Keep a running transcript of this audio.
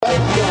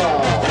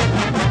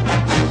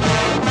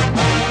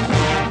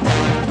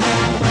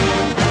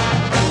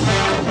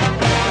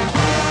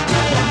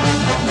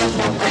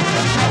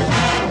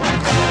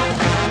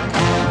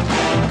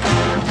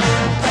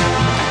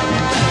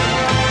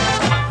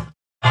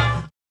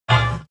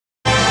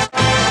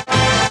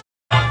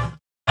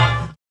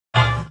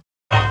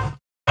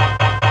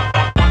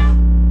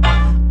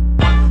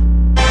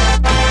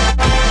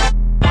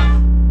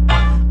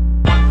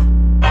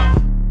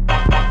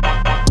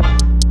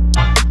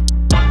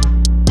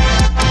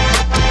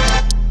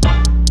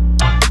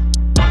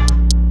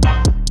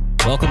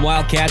Welcome,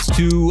 Wildcats,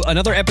 to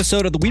another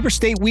episode of the Weber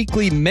State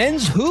Weekly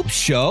Men's Hoops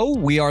Show.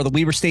 We are the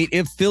Weber State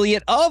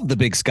affiliate of the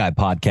Big Sky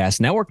Podcast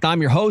Network.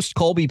 I'm your host,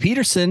 Colby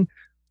Peterson.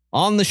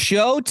 On the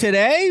show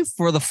today,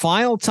 for the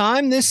final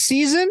time this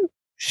season,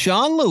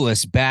 Sean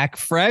Lewis back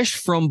fresh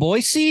from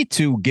Boise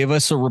to give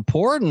us a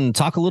report and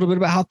talk a little bit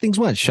about how things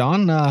went.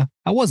 Sean, how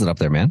was it up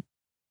there, man?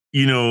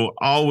 You know,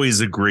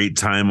 always a great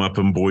time up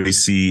in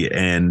Boise.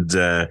 And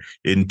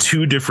in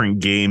two different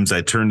games,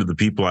 I turned to the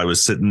people I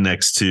was sitting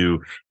next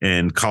to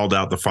and called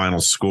out the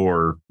final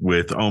score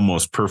with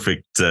almost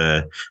perfect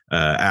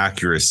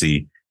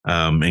accuracy,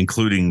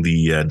 including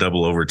the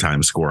double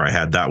overtime score. I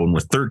had that one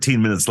with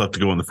 13 minutes left to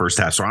go in the first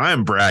half. So I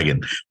am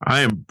bragging.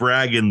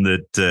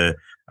 That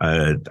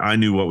I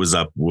knew what was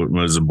up when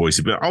I was in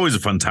Boise, but always a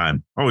fun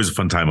time. Always a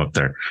fun time up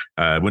there.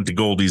 Went to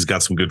Goldie's,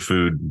 got some good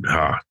food.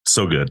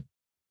 So good.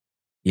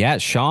 Yeah,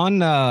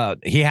 Sean,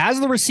 he has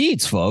the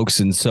receipts, folks.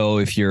 And so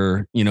if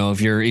you're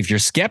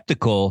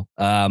skeptical,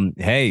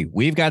 hey,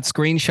 we've got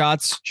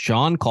screenshots.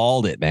 Sean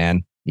called it,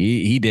 man.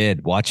 He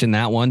did. Watching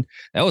that one,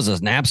 that was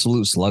an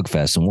absolute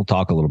slugfest, and we'll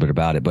talk a little bit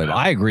about it. But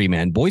I agree,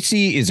 man.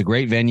 Boise is a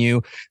great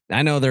venue.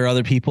 I know there are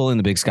other people in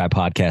the Big Sky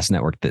Podcast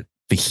Network that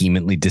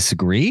vehemently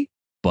disagree,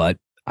 but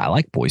I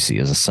like Boise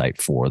as a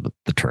site for the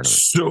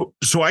tournament.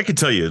 So I could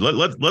tell you,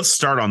 let's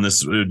start on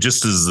this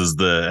just as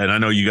and I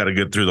know you got to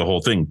get through the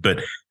whole thing, but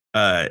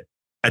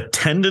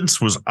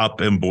attendance was up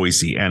in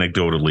Boise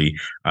anecdotally.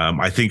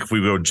 I think if we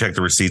go and check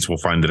the receipts, we'll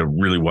find that it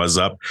really was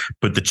up.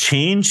 But the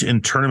change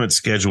in tournament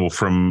schedule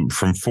from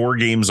 4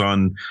 games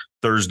on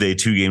Thursday,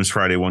 2 games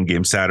Friday, 1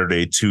 game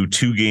Saturday, to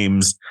 2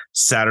 games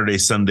Saturday,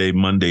 Sunday,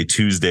 Monday,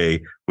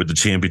 Tuesday, with the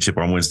championship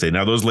on Wednesday.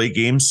 Now, those late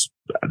games,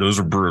 those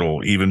are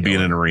brutal, even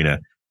being in arena,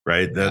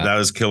 right? That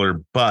was killer.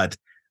 But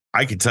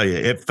I can tell you,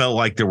 it felt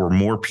like there were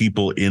more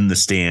people in the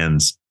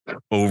stands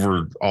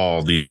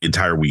overall the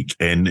entire week,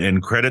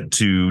 and credit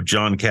to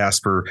John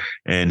Casper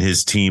and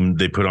his team.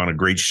 They put on a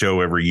great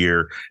show every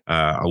year.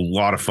 A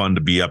lot of fun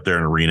to be up there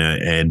in arena,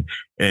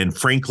 and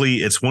frankly,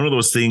 it's one of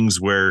those things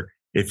where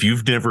if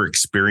you've never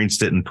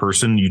experienced it in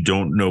person, you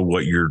don't know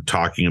what you're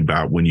talking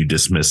about when you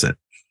dismiss it,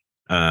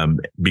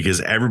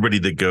 because everybody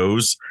that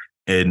goes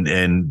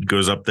and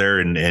goes up there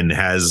and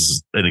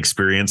has an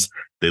experience,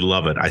 they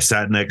love it. I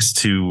sat next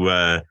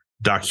to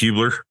Doc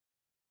Hubler.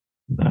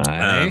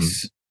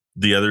 Nice.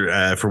 The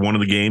other for one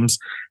of the games,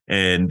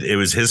 and it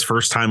was his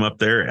first time up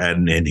there,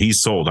 and he's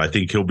sold. I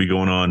think he'll be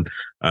going on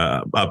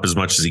up as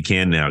much as he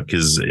can now,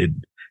 because it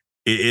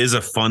is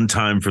a fun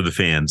time for the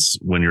fans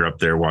when you're up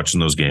there watching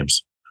those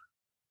games.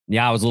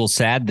 Yeah, I was a little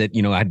sad that,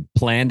 I'd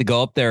planned to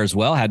go up there as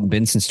well. Hadn't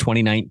been since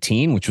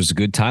 2019, which was a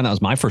good time. That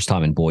was my first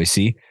time in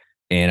Boise,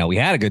 and we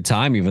had a good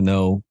time, even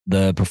though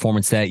the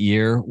performance that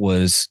year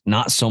was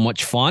not so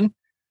much fun.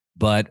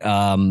 But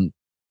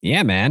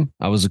yeah, man,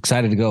 I was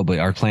excited to go, but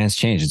our plans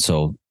changed, and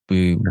so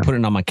we put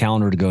it on my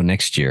calendar to go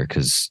next year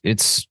because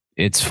it's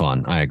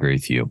fun. I agree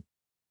with you.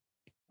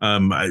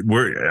 I'm going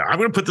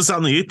to put this out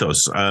in the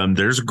ethos.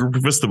 There's a group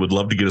of us that would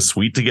love to get a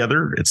suite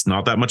together. It's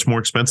not that much more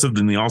expensive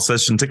than the all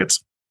session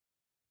tickets.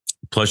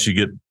 Plus, you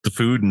get the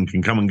food and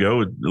can come and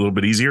go a little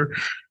bit easier.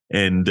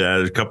 And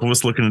a couple of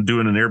us looking at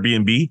doing an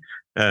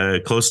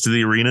Airbnb close to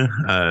the arena.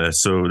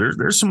 So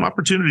there's some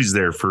opportunities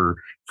there for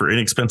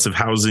inexpensive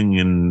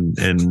housing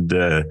and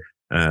a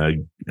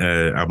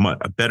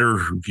better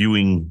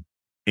viewing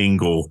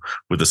angle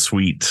with a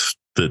suite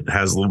that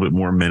has a little bit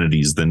more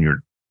amenities than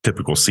your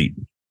typical seat.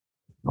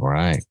 All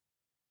right.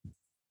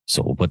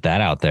 So we'll put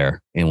that out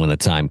there, and when the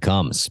time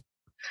comes.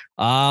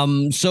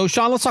 So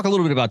Sean, let's talk a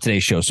little bit about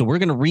today's show. So we're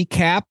going to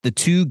recap the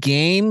 2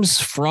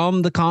 games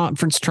from the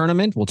conference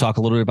tournament. We'll talk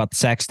a little bit about the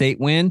Sac State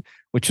win,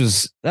 which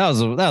was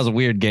a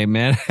weird game,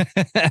 man.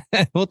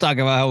 We'll talk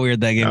about how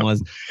weird that game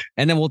was.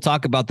 And then we'll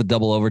talk about the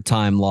double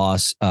overtime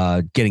loss,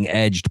 getting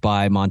edged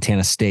by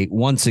Montana State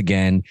once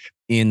again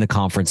in the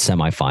conference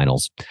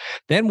semifinals.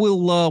 Then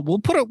we'll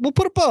put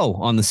a bow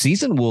on the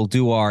season. We'll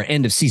do our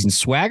end of season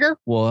swagger.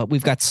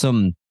 We've got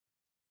some.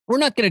 We're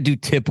not going to do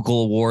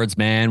typical awards,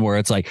 man, where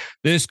it's like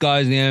this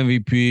guy's the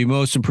MVP,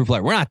 most improved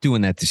player. We're not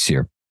doing that this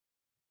year.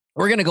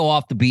 We're going to go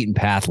off the beaten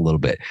path a little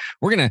bit.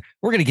 We're going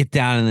to get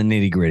down in the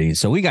nitty gritty.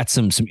 So we got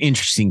some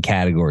interesting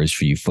categories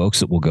for you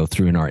folks that we'll go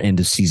through in our end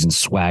of season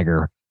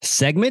swagger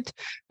segment.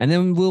 And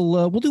then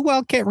we'll do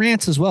Wildcat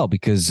rants as well,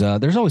 because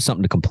there's always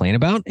something to complain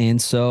about. And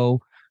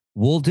so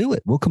we'll do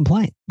it. We'll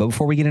complain. But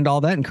before we get into all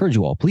that, I encourage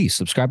you all, please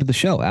subscribe to the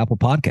show, Apple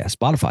Podcasts,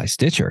 Spotify,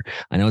 Stitcher.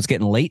 I know it's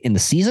getting late in the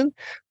season,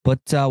 but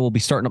we'll be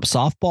starting up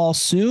softball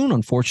soon.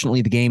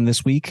 Unfortunately, the game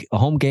this week, a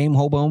home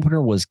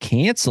opener, was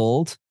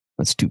canceled.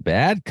 That's too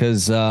bad,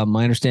 because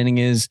my understanding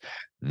is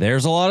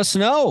there's a lot of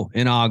snow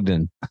in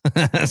Ogden.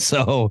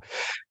 So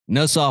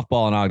no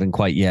softball in Ogden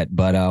quite yet,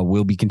 but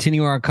we'll be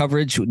continuing our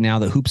coverage now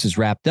that hoops is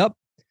wrapped up,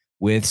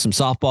 with some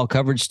softball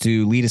coverage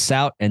to lead us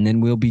out. And then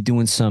we'll be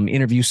doing some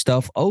interview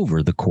stuff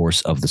over the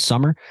course of the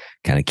summer,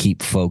 kind of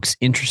keep folks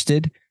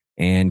interested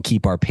and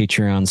keep our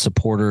Patreon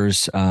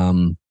supporters,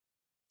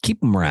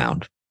 keep them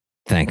around.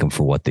 Thank them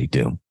for what they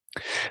do.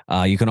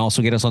 You can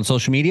also get us on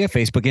social media,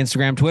 Facebook,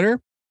 Instagram, Twitter.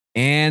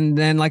 And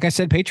then, like I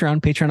said,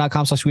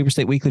 patreon.com/Weber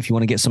State Weekly. If you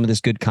want to get some of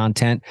this good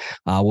content,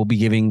 we'll be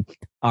giving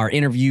our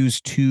interviews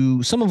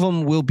to some of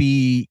them will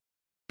be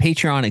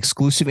Patreon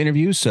exclusive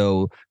interviews.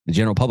 So the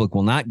general public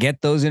will not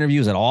get those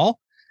interviews at all.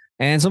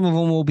 And some of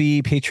them will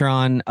be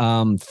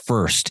Patreon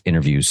first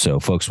interviews. So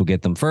folks will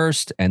get them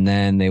first and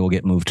then they will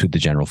get moved to the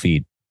general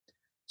feed.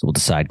 So we'll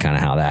decide kind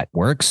of how that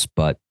works.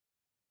 But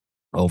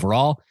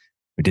overall,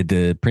 we did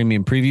the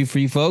premium preview for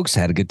you folks.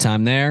 Had a good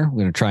time there. We're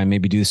going to try and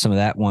maybe do some of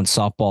that once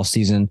softball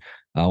season,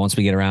 once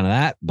we get around to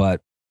that.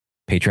 But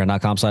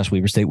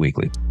patreon.com/Weber State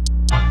Weekly.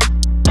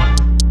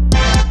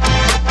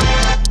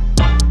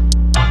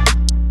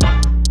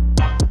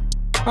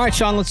 All right,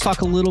 Sean, let's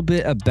talk a little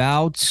bit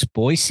about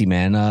Boise,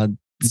 man. The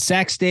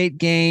Sac State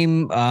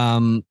game,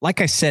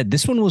 like I said,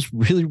 this one was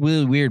really,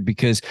 really weird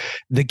because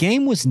the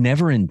game was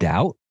never in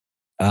doubt.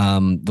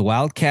 The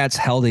Wildcats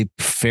held a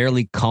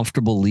fairly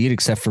comfortable lead,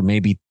 except for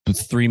maybe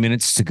 3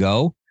 minutes to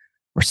go,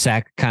 where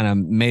Sac kind of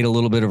made a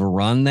little bit of a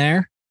run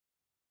there.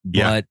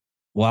 Yeah. But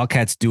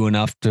Wildcats do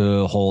enough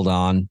to hold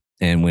on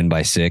and win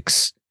by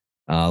 6.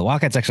 The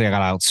Wildcats actually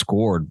got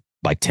outscored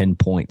by 10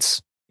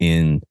 points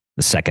in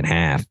the second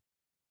half,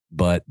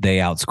 but they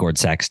outscored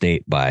Sac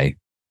State by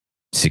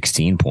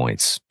 16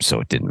 points, so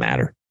it didn't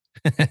matter.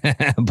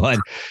 But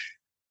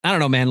I don't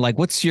know, man. Like,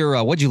 what'd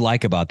you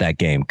like about that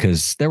game?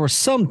 Because there were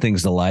some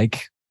things to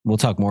like. We'll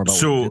talk more about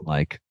what you didn't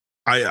like.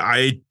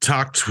 I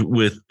talked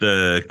with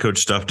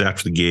Coach Stuft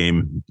after the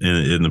game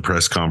in the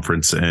press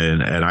conference,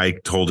 and I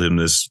told him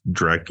this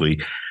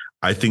directly.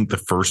 I think the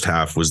first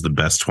half was the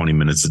best 20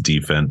 minutes of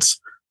defense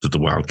that the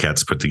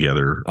Wildcats put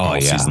together all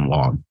season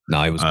long.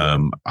 No, it was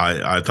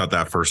I thought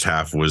that first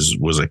half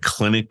was a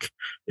clinic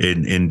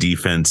in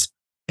defense,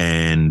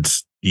 and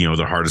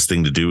the hardest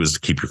thing to do is to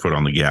keep your foot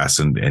on the gas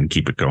and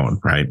keep it going,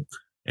 right?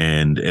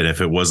 And if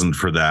it wasn't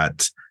for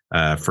that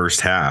first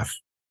half,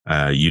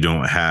 you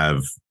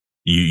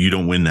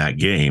don't win that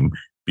game,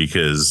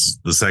 because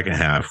the second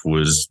half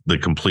was the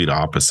complete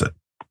opposite,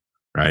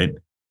 right?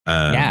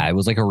 It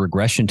was like a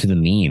regression to the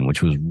mean,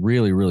 which was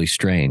really, really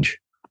strange.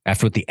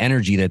 After with the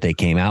energy that they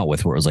came out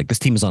with, where it was like, this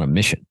team is on a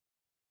mission.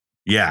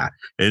 Yeah.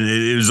 And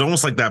it was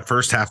almost like that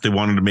first half, they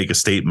wanted to make a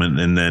statement,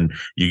 and then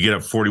you get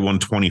up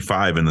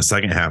 41-25 in the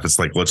second half. It's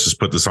like, let's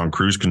just put this on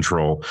cruise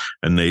control.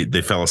 And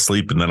they fell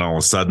asleep. And then all of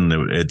a sudden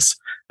it's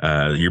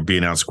you're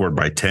being outscored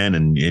by 10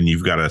 and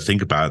you've got to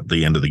think about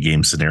the end of the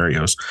game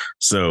scenarios.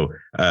 So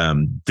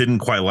didn't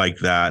quite like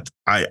that.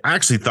 I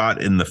actually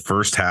thought in the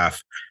first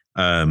half,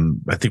 I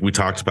think we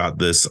talked about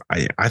this.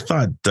 I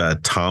thought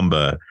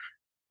Tamba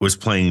was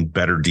playing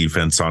better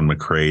defense on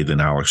McCray than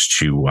Alex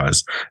Chu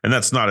was. And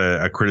that's not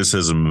a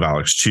criticism of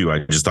Alex Chu.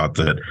 I just thought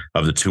that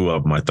of the two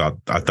of them, I thought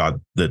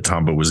that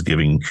Tamba was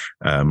giving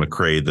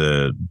McCray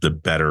the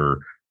better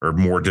or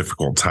more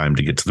difficult time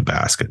to get to the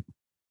basket.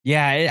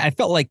 Yeah, I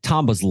felt like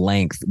Tamba's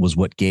length was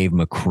what gave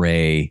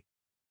McCray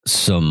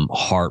some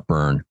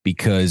heartburn,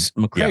 because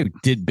McCray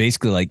did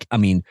basically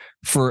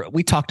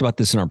we talked about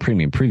this in our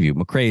premium preview.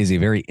 McCray is a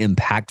very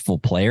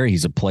impactful player.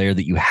 He's a player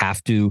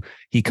that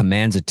he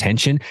commands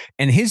attention.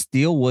 And his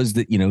deal was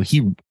that,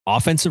 he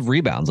offensive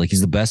rebounds, like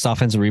he's the best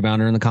offensive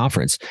rebounder in the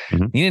conference.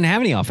 Mm-hmm. He didn't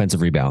have any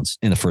offensive rebounds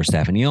in the first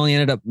half, and he only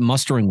ended up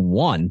mustering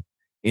 1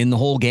 in the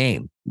whole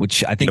game,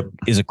 which I think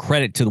is a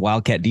credit to the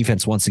Wildcat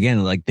defense. Once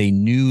again, like they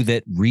knew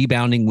that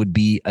rebounding would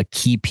be a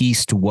key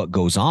piece to what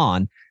goes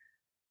on.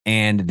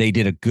 And they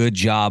did a good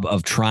job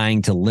of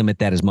trying to limit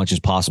that as much as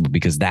possible,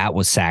 because that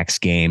was Sac's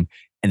game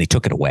and they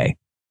took it away.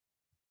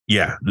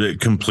 Yeah,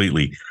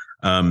 completely.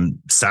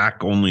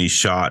 Sac only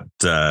shot,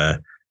 if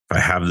I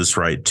have this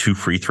right, 2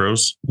 free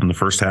throws in the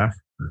first half.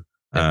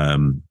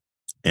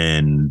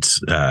 It's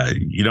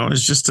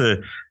just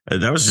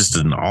that was just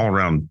an all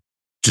around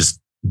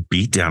just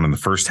beat down in the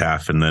first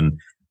half. And then,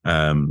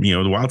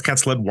 the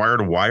Wildcats led wire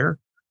to wire.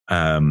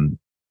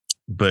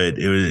 But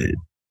it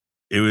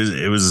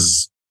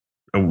was,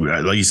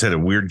 like you said, a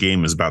weird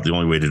game is about the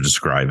only way to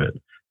describe it.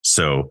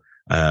 So,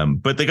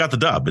 but they got the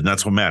dub, and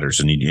that's what matters.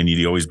 And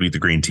you always beat the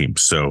green team.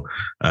 So,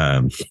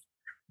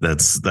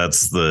 that's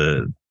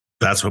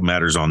what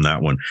matters on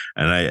that one.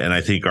 And I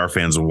think our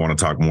fans will want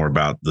to talk more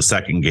about the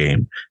second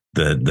game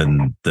than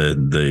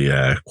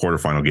the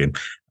quarterfinal game.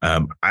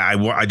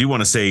 I do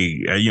want to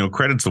say,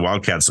 credit to the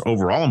Wildcats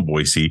overall in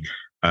Boise.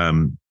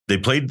 They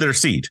played their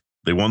seed.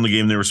 They won the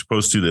game they were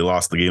supposed to. They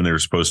lost the game they were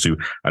supposed to.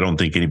 I don't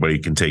think anybody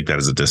can take that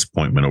as a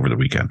disappointment over the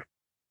weekend.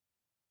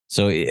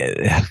 So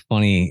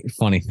funny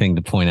thing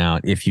to point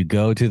out. If you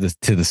go to the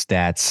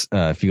stats,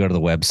 if you go to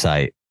the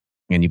website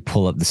and you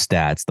pull up the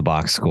stats, the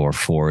box score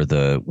for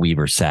the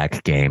Weber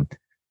Sac game,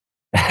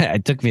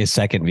 it took me a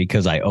second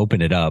because I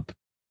opened it up.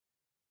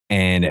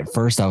 And at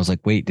first I was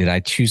like, wait, did I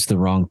choose the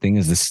wrong thing?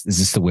 Is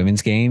this the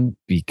women's game?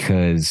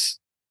 Because,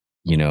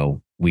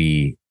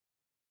 we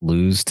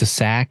lose to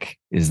Sac?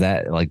 Is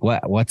that like,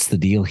 what's the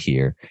deal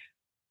here?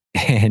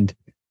 And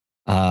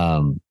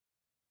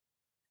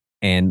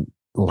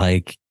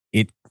like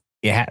it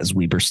has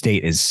Weber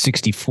State is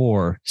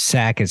 64,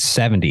 Sac is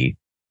 70.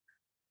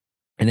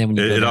 And then when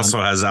you it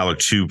also has Alec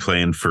Chu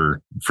playing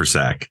for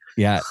Sac.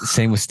 Yeah.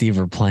 Same with Steve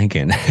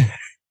Verplanken.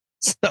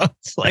 So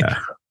it's like,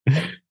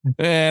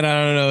 man,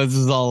 I don't know. This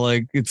is all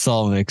like, it's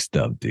all mixed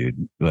up,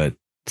 dude, but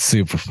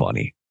super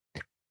funny.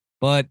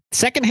 But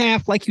second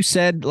half, like you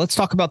said, let's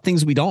talk about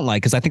things we don't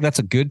like, because I think that's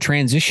a good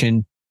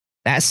transition.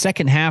 That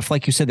second half,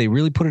 like you said, they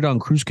really put it on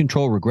cruise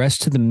control, regressed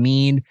to the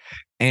mean,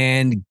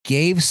 and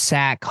gave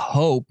Sac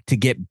hope to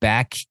get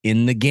back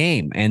in the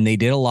game. And they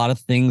did a lot of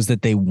things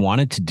that they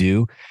wanted to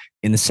do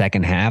in the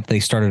second half. They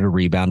started to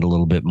rebound a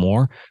little bit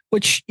more,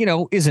 which,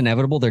 is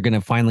inevitable. They're going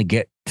to finally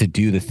get to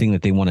do the thing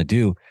that they want to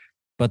do.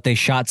 But they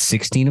shot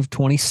 16 of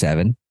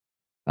 27.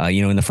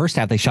 In the first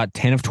half, they shot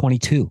 10 of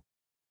 22.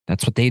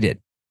 That's what they did.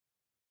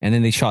 And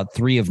then they shot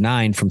 3 of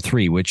 9 from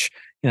 3, which,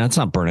 it's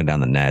not burning down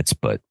the nets,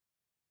 but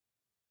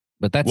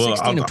that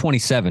 16 of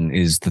 27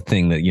 is the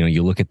thing that,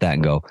 you look at that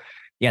and go,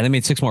 yeah, they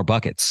made 6 more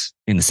buckets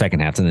in the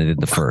second half than they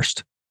did the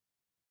first.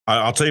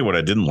 I'll tell you what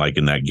I didn't like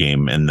in that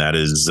game, and that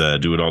is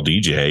Do It All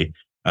DJ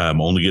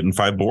only getting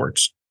 5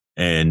 boards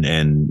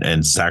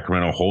and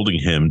Sacramento holding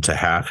him to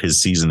half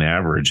his season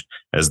average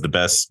as the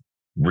best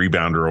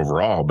rebounder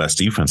overall, best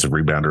defensive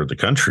rebounder of the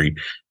country,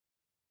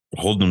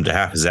 holding him to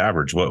half his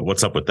average.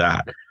 What's up with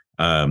that?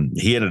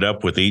 He ended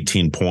up with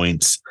 18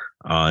 points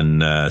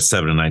on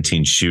 7 of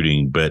 19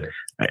 shooting, but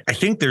I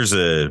think there's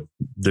a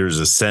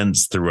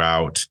sense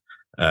throughout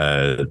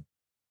the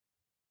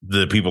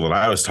people that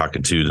I was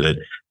talking to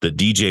that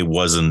DJ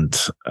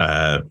wasn't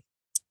how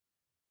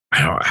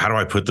do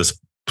I put this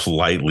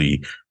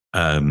politely,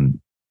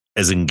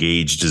 as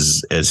engaged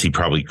as he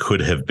probably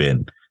could have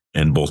been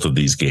in both of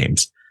these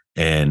games.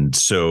 And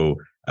so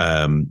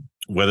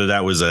whether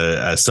that was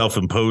a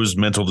self-imposed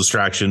mental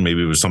distraction,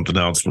 maybe it was something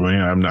else.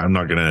 I'm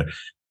not going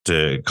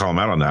to call him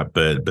out on that,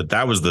 but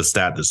that was the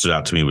stat that stood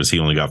out to me, was he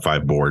only got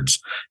 5 boards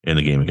in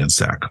the game against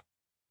Sac.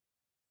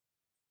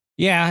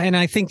 Yeah. And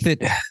I think that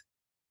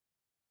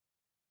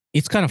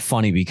it's kind of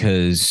funny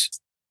because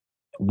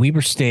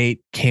Weber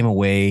State came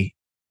away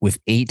with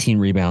 18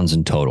 rebounds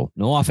in total.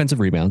 No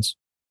offensive rebounds,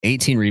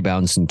 18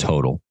 rebounds in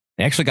total.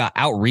 They actually got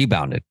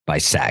out-rebounded by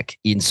Sac.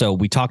 And so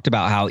we talked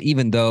about how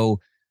even though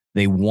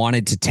they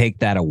wanted to take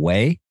that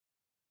away,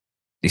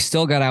 they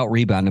still got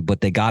out-rebounded, but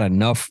they got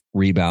enough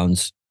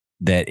rebounds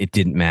that it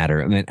didn't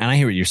matter. I mean, and I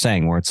hear what you're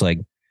saying, where it's like,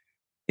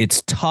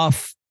 it's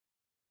tough.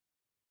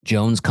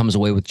 Jones comes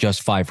away with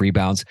just 5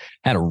 rebounds,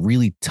 had a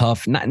really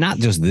tough, not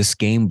just this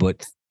game,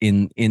 but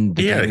in the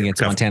game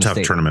against Montana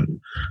State tournament.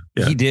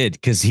 Yeah. He did,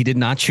 because he did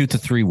not shoot the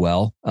 3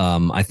 well.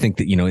 I think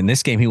that, in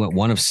this game, he went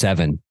 1 of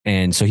 7.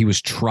 And so he was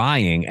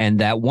trying. And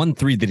that 1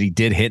 3 that he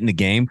did hit in the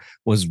game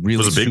was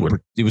really a big one.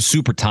 It was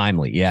super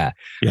timely. Yeah.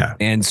 Yeah.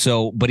 And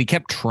so, but he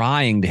kept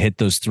trying to hit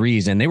those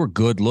 3s, and they were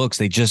good looks.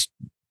 They just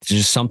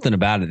something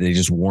about it. They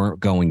just weren't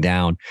going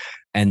down.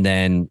 And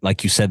then,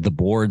 like you said, the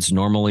boards,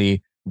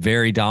 normally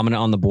very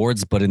dominant on the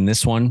boards, but in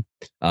this one,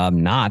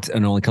 not,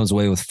 and only comes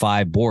away with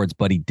 5 boards,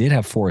 but he did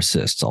have 4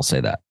 assists. I'll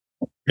say that.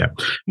 Yeah,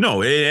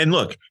 no. And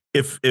look,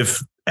 if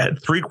at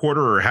 3/4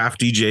 or half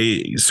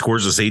DJ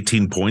scores us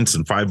 18 points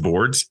and 5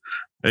 boards,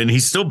 and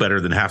he's still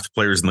better than half the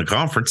players in the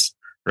conference.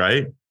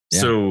 Right. Yeah.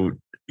 So,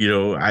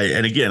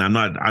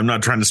 I'm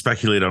not trying to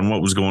speculate on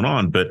what was going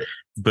on, but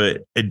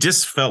it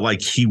just felt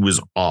like he was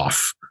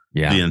off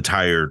the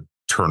entire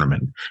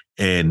tournament.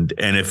 And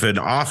if an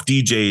off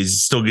DJ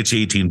still gets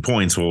you 18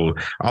 points, well,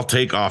 I'll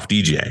take off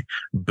DJ.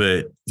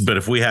 But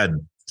if we had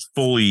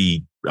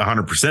fully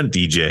 100%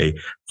 DJ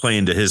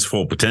playing to his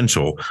full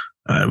potential,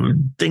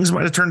 things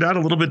might have turned out a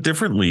little bit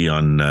differently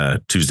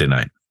on Tuesday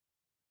night.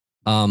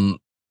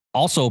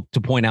 Also, to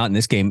point out in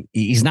this game,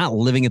 he's not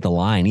living at the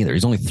line either.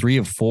 He's only 3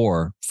 of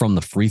 4 from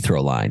the free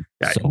throw line.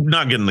 Yeah, so,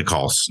 not getting the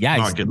calls.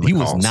 Yeah, he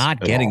was not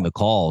getting the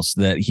calls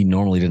that he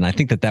normally did. And I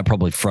think that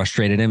probably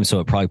frustrated him. So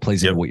it probably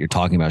plays into what you're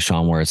talking about,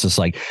 Sean, where it's just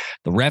like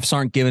the refs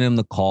aren't giving him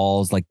the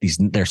calls. Like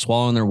they're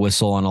swallowing their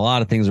whistle on a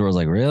lot of things where it's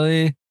like,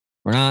 really?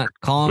 We're not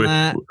calling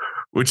that?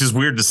 Which is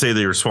weird to say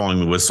they were swallowing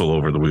the whistle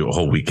over the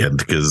whole weekend,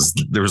 because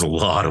there was a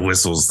lot of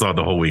whistles throughout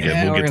the whole weekend.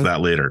 Yeah, we'll get to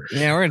that later.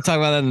 Yeah, we're going to talk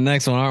about that in the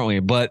next one, aren't we?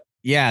 But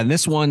yeah, in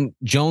this one,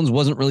 Jones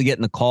wasn't really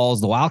getting the calls.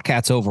 The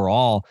Wildcats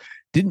overall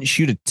didn't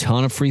shoot a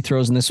ton of free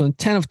throws in this one.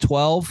 10 of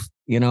 12,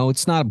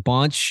 it's not a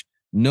bunch.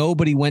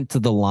 Nobody went to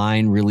the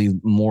line really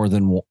more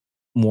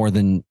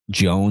than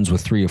Jones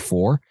with 3 of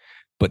 4,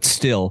 but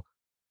still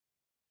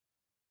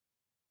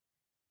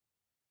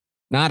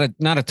not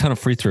a ton of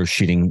free throw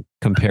shooting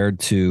compared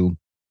to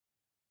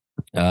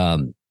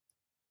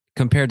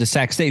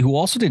Sac State, who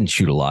also didn't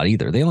shoot a lot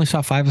either. They only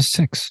shot 5 of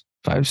 6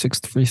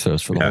 free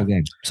throws for the whole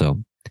game.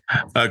 So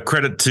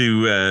credit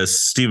to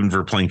Stephen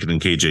Verplanken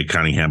and KJ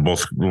Cunningham,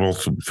 both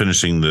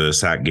finishing the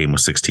Sac game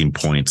with 16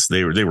 points.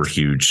 They were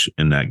huge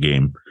in that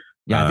game.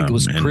 Yeah, I think it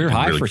was career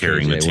high really for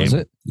KJ, was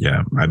it?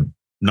 Yeah, I'm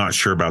not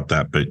sure about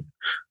that, but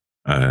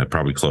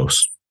probably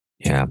close.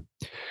 Yeah.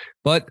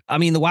 But I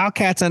mean, the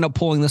Wildcats end up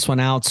pulling this one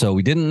out. So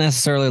we didn't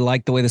necessarily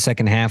like the way the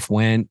second half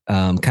went,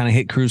 kind of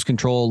hit cruise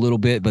control a little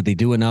bit, but they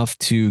do enough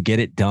to get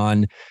it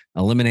done,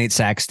 eliminate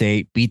Sac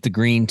State, beat the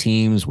green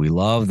teams. We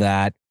love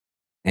that.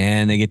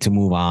 and they get to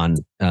move on.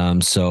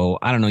 So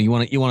I don't know. You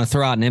want to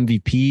throw out an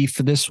MVP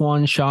for this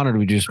one, Sean, or do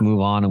we just move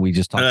on and we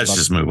just talk? Let's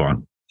just move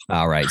on.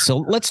 All right. So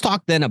let's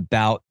talk then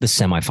about the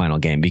semifinal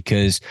game,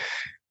 because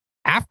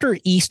after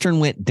Eastern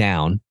went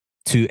down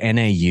to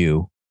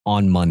NAU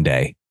on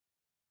Monday,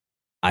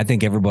 I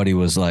think everybody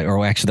was like,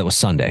 or actually that was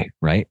Sunday,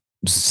 right?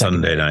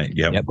 Sunday night.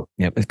 Yep.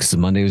 Because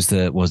Monday was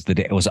the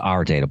day, it was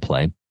our day to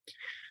play.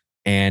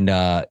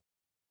 And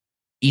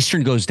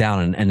Eastern goes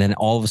down, and then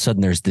all of a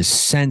sudden there's this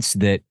sense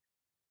that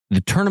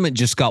the tournament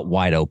just got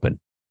wide open.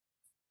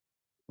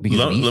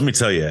 Let me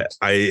tell you,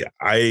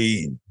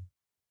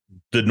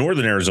 the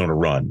Northern Arizona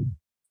run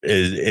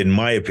is, in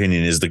my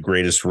opinion, is the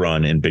greatest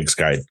run in Big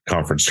Sky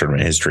Conference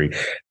tournament history,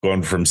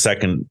 going from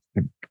second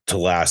to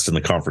last in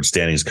the conference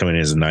standings, coming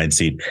in as a 9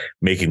 seed,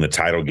 making the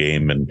title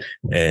game, and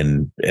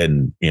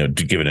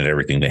giving it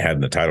everything they had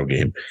in the title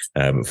game.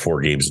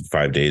 4 games in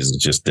 5 days is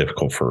just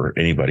difficult for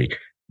anybody.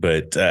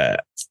 But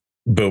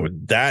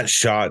with that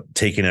shot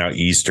taking out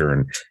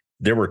Eastern,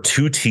 there were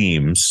 2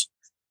 teams,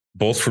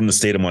 both from the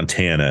state of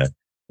Montana,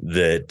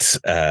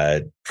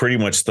 that pretty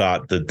much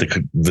thought that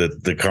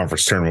the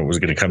conference tournament was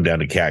going to come down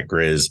to Cat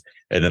Grizz,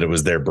 and that it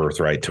was their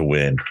birthright to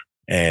win.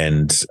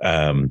 And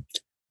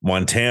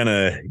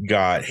Montana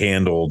got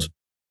handled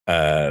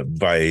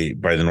by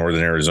the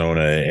Northern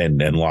Arizona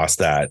and lost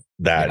that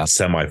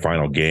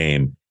semifinal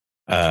game.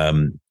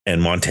 And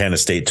Montana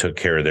State took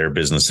care of their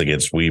business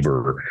against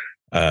Weber.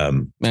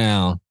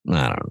 Well, I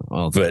don't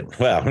know.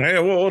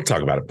 We'll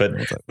talk about it.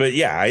 But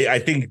yeah, I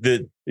think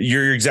that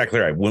you're exactly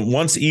right.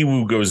 Once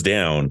Ewu goes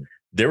down,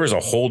 there was a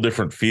whole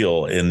different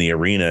feel in the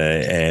arena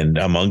and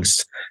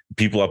amongst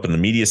people up in the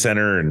media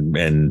center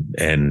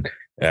and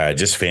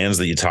just fans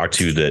that you talk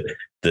to, that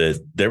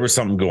there was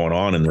something going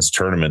on in this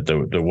tournament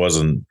that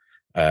wasn't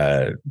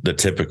the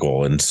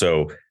typical. And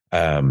so,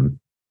 it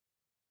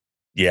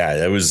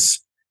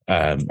was.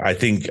 I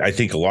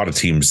think a lot of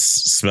teams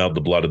smelled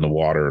the blood in the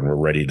water and were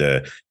ready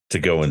to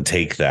go and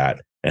take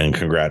that. And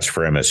congrats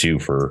for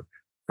MSU for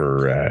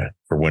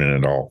winning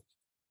it all.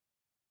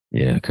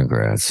 Yeah,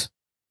 congrats.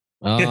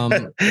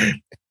 I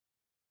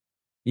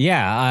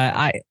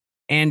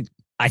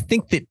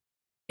think that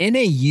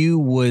NAU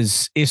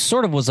was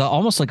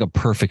almost like a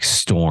perfect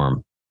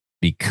storm,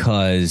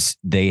 because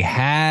they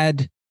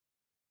had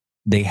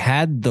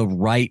the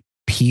right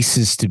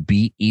pieces to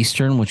beat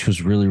Eastern, which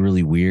was really,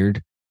 really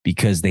weird,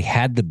 because they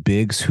had the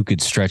bigs who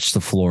could stretch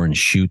the floor and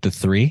shoot the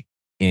 3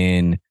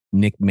 in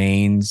Nick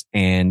Maines,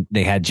 and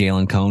they had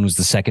Jalen Cone, who's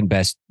the second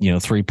best,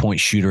 3-point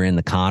shooter in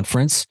the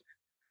conference.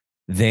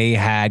 They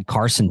had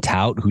Carson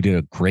Tout, who did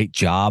a great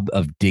job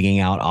of digging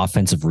out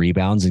offensive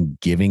rebounds and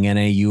giving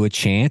NAU a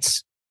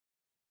chance.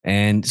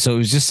 And so it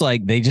was just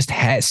like they just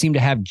seemed to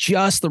have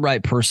just the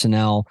right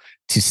personnel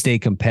to stay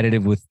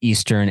competitive with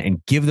Eastern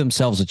and give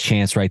themselves a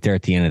chance right there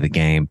at the end of the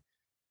game.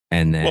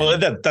 And then,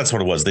 that's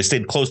what it was. They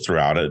stayed close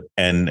throughout it,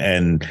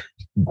 and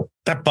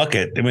that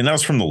bucket, I mean, that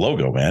was from the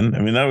logo, man. I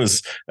mean, that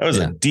was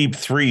a deep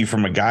 3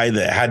 from a guy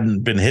that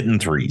hadn't been hitting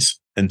threes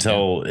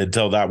until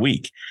that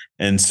week.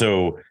 And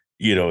so,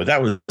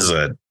 that was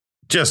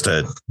just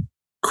a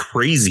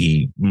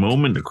crazy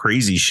moment, a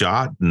crazy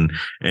shot.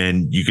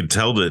 And you could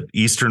tell that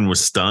Eastern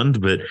was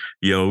stunned, but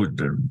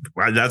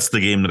that's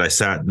the game that I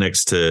sat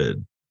next to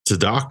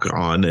Doc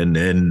on.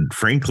 And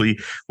frankly,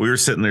 we were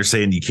sitting there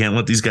saying, you can't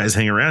let these guys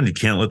hang around. You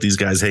can't let these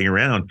guys hang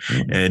around.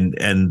 Mm-hmm.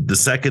 And the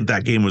second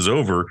that game was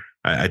over,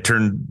 I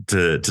turned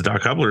to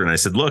Doc Hubler and I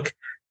said, look,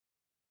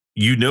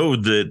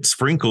 that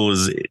Sprinkle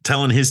is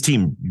telling his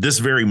team this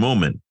very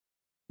moment,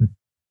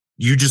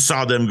 you just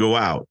saw them go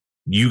out.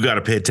 You got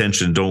to pay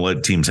attention. Don't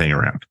let teams hang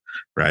around.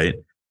 Right.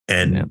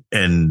 And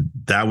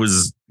that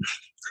was,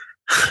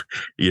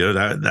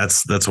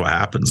 that's what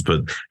happens.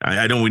 But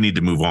I know we need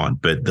to move on,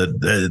 but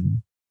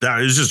that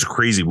was just a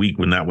crazy week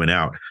when that went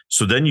out.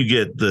 So then you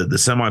get the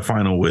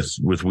semifinal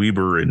with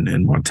Weber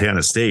and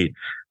Montana State,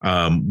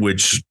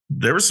 which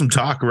there was some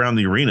talk around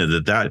the arena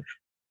that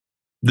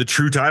the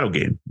true title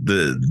game,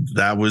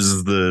 that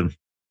was the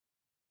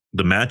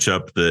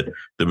matchup that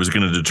was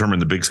going to determine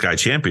the Big Sky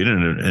champion,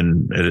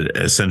 and it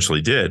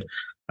essentially did.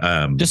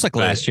 Just like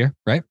last year,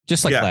 right?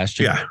 Just like last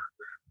year. Yeah.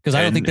 Because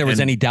I don't think there was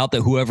any doubt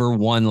that whoever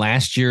won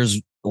last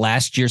year's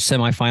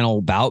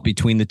semifinal bout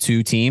between the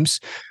 2 teams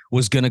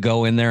was going to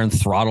go in there and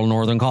throttle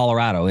Northern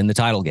Colorado in the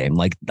title game.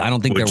 Like, I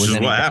don't think there was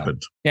any doubt.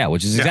 Happened. Yeah,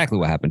 which is exactly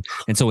what happened.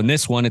 And so in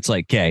this one, it's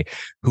like, okay,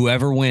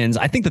 whoever wins,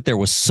 I think that there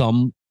was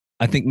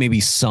maybe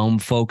some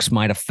folks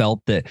might have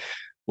felt that,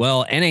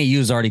 well,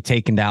 NAU's already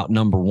taken out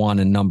number 1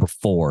 and number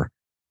 4.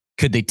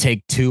 Could they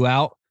take 2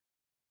 out?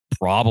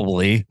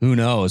 Probably. Who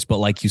knows? But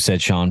like you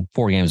said, Sean,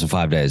 4 games in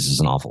 5 days is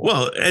an awful lot.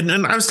 Well,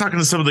 and I was talking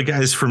to some of the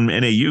guys from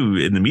NAU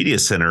in the media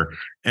center,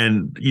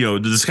 and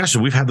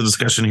we've had the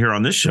discussion here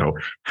on this show.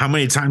 How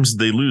many times did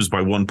they lose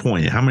by 1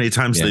 point? How many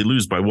times did they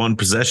lose by 1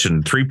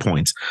 possession, 3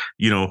 points?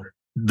 The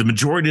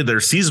majority of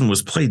their season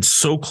was played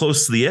so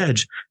close to the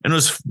edge, and it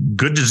was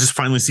good to just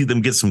finally see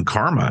them get some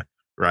karma,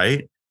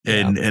 right?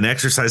 and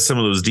exercise some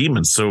of those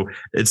demons. So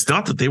it's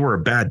not that they were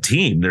a bad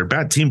team. They're a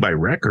bad team by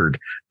record,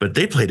 but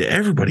they played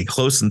everybody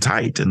close and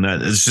tight. And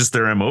that is just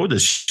their MO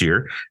this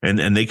year.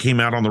 And they came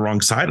out on the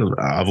wrong side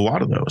of a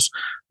lot of those.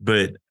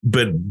 But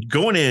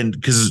going in,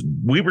 because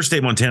Weber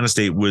State, Montana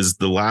State was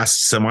the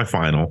last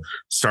semifinal,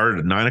 started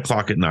at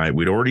 9:00 at night.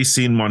 We'd already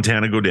seen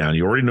Montana go down.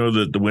 You already know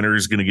that the winner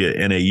is going to get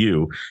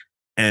NAU.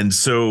 And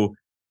so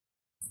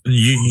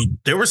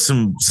there was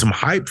some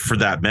hype for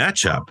that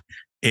matchup.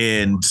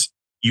 And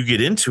you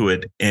get into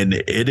it, and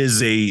it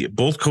is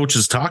both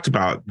coaches talked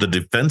about the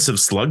defensive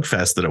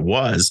slugfest that it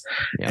was,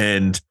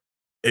 and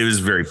it was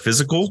very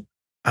physical.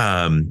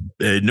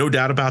 No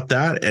doubt about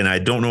that. And I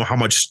don't know how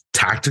much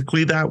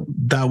tactically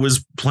that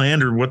was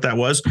planned or what that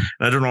was.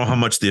 And I don't know how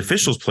much the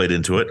officials played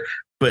into it,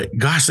 but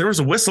gosh, there was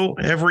a whistle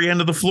every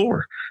end of the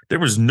floor. There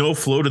was no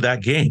flow to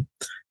that game.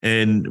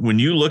 And when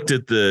you looked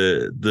at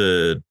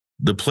the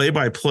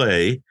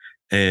play-by-play,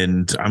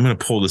 and I'm going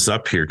to pull this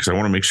up here because I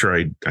want to make sure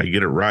I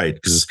get it right,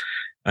 because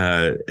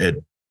at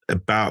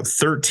about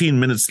 13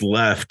 minutes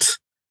left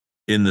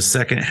in the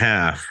second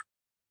half,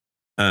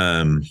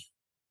 pardon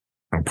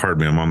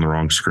me, I'm on the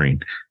wrong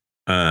screen.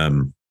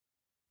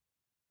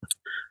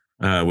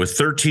 With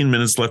 13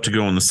 minutes left to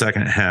go in the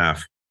second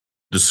half,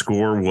 the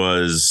score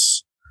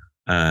was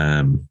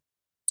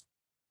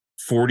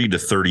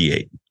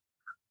 40-38.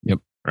 Yep.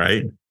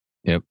 Right.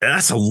 Yep.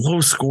 That's a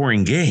low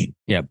scoring game.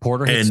 Yeah.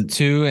 Porter hits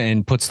 2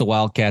 and puts the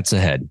Wildcats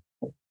ahead.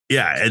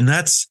 Yeah. And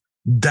that's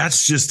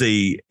just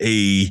I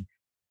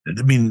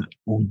mean,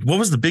 what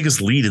was the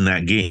biggest lead in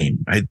that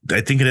game? I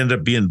think it ended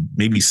up being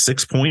maybe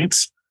 6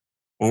 points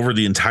over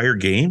the entire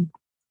game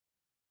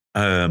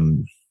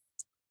for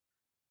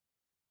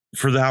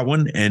that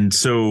one. And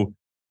so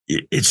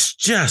it's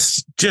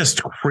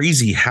just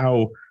crazy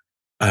how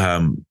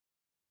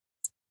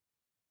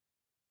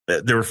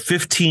there were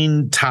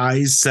 15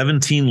 ties,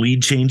 17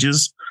 lead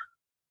changes,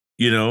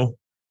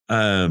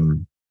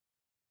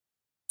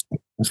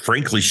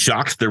 frankly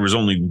shocked there was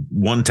only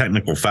one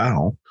technical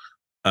foul.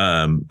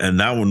 And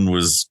that one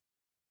was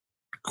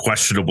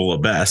questionable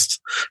at best.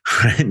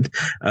 Right.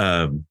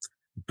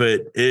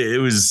 But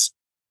it was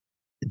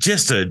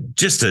just a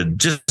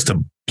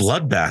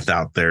bloodbath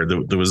out there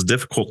that was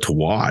difficult to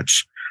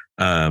watch.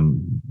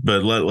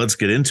 But let's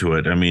get into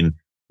it. I mean,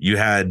 you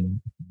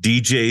had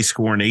DJ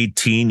scoring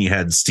 18. You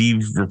had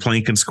Steve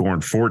Verplanken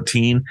scoring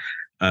 14.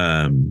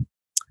 But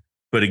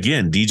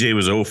again, DJ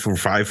was 0 for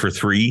 5 for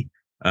 3.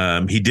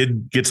 He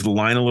did get to the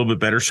line a little bit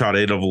better, shot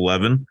 8 of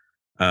 11.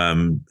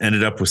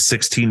 Ended up with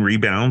 16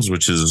 rebounds,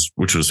 which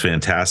was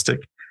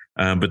fantastic.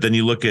 But then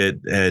you look at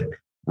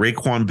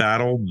Raekwon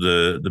Battle,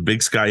 the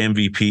Big Sky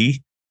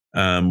MVP,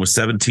 with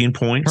 17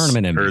 points.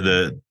 Tournament MVP. Or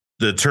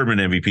the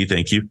tournament MVP.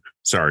 Thank you.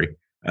 Sorry.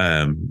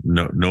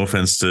 No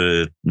offense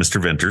to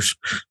Mr. Venters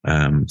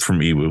from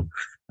EWU.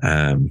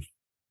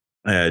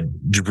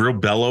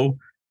 Jabril Bello,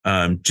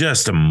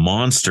 just a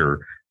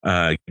monster,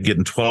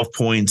 getting 12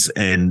 points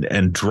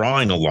and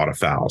drawing a lot of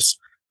fouls.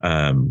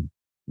 Drawing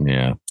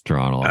a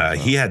lot.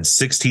 He had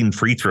 16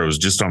 free throws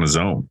just on his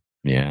own.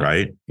 Yeah.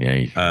 Right.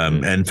 Yeah.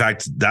 And in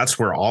fact, that's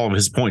where all of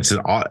his points,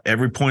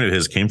 every point of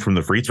his came from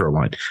the free throw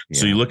line. Yeah.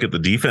 So you look at the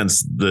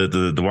defense,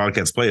 the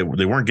Wildcats play,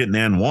 they weren't getting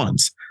and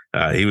ones.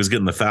 He was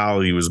getting the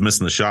foul, he was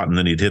missing the shot, and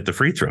then he'd hit the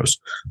free throws.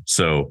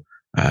 So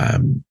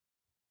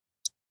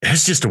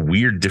it's just a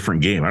weird,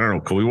 different game. I don't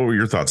know, Colby, what were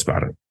your thoughts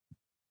about it?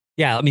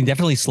 Yeah, I mean,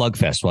 definitely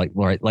slugfest.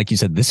 Like you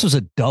said, this was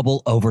a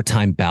double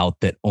overtime bout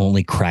that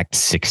only cracked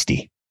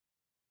 60.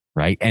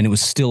 Right. And it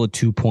was still a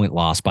 2-point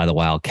loss by the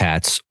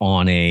Wildcats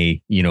on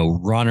a,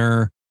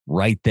 runner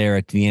right there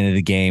at the end of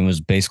the game. It was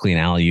basically an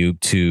alley-oop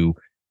to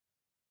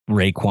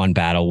Raekwon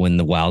Battle when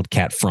the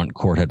Wildcat front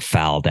court had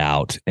fouled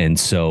out. And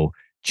so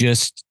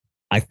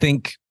I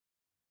think.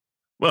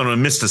 Well, a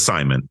missed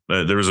assignment.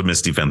 There was a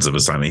missed defensive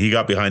assignment. He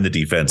got behind the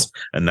defense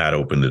and that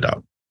opened it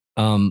up.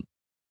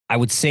 I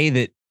would say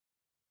that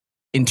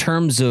in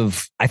terms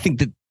of, I think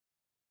that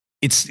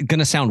it's going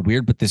to sound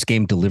weird, but this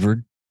game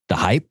delivered the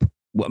hype.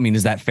 I mean,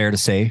 is that fair to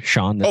say,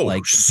 Sean?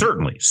 That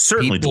certainly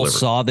people delivered.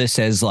 Saw this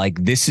as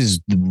this is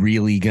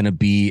really going to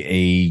be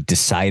a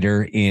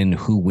decider in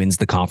who wins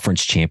the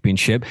conference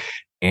championship.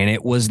 And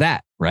it was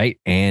that, right?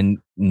 And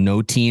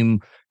no team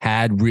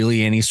had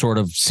really any sort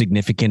of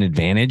significant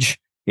advantage.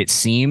 It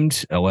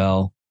seemed,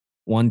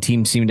 one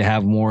team seemed to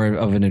have more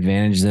of an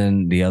advantage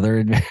than the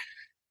other.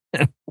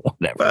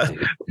 Whatever.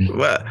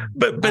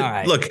 But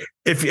right. Look,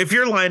 if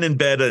you're lying in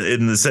bed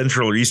in the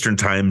Central or Eastern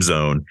time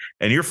zone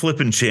and you're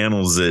flipping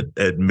channels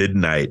at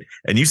midnight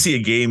and you see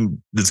a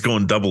game that's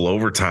going double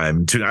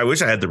overtime, I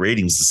wish I had the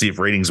ratings to see if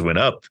ratings went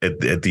up at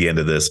the end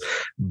of this.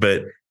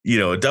 But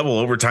a double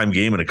overtime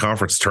game in a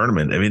conference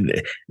tournament. I mean,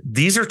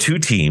 these are two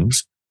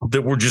teams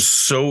that were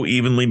just so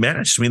evenly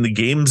matched. I mean, the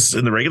games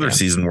in the regular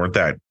season weren't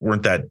that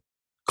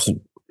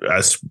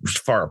as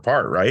far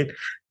apart, right?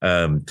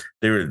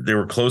 They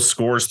were close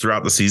scores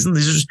throughout the season.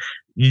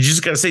 You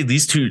just got to say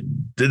these two.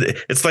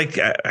 It's like,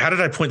 how did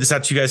I point this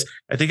out to you guys?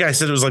 I think I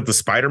said it was like the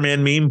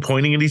Spider-Man meme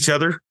pointing at each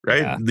other,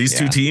 right? Yeah, these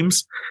two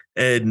teams,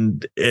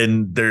 and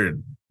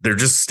they're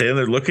just standing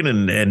there looking,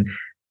 and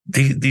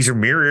these are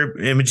mirror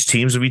image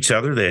teams of each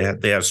other.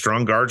 They have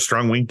strong guards,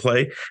 strong wing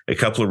play, a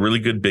couple of really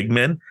good big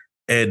men.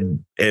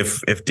 And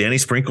if Danny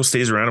Sprinkle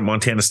stays around at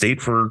Montana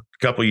State for a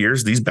couple of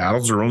years, these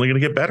battles are only going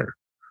to get better.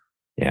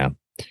 Yeah.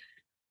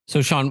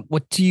 So, Sean,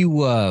 what do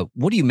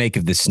you make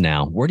of this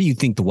now? Where do you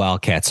think the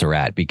Wildcats are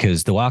at?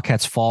 Because the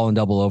Wildcats fall in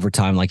double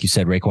overtime. Like you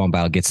said, Raekwon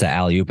Bell gets the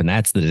alley-oop, and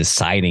that's the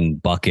deciding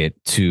bucket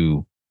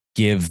to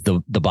give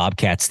the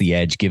Bobcats the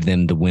edge, give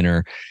them the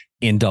winner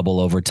in double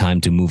overtime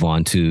to move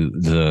on to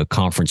the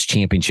conference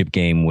championship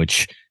game,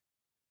 which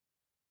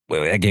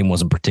that game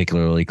wasn't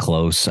particularly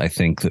close. I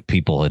think that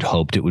people had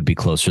hoped it would be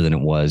closer than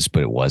it was,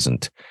 but it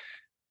wasn't.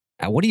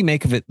 What do you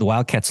make of it? The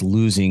Wildcats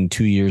losing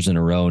 2 years in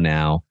a row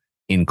now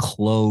in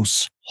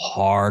close,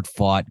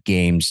 hard-fought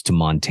games to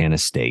Montana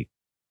State.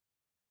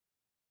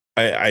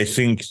 I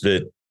think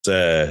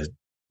that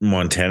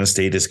Montana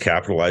State has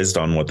capitalized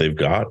on what they've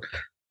got.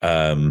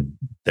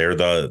 They're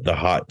the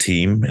hot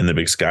team in the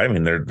Big Sky. I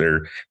mean,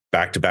 they're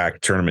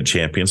back-to-back tournament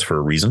champions for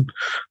a reason.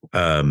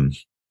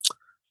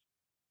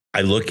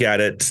 I look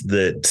at it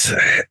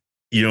that,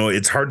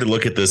 it's hard to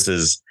look at this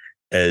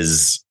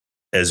as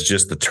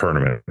just the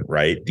tournament,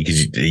 right?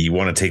 Because you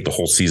want to take the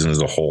whole season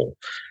as a whole.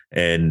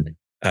 And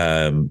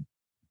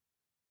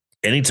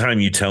anytime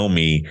you tell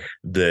me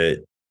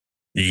that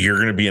you're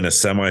going to be in a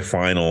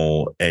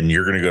semifinal and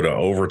you're going to go to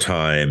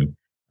overtime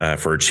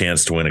for a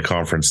chance to win a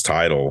conference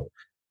title,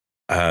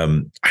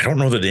 I don't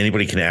know that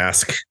anybody can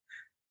ask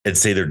and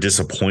say they're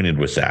disappointed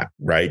with that,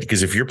 right?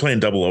 Because if you're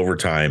playing double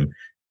overtime,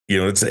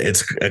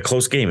 it's a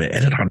close game. It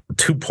ended on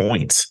 2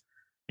 points,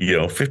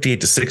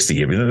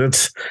 58-60. I mean,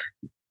 that's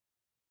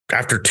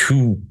after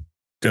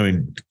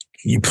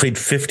you played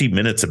 50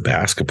 minutes of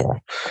basketball.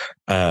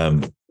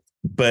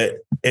 But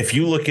if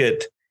you look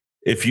at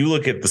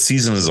the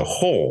season as a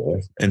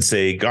whole and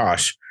say,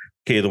 gosh,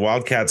 okay, the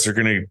Wildcats are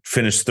going to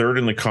finish third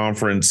in the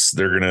conference.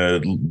 They're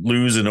going to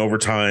lose in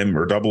overtime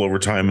or double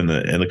overtime in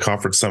the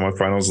conference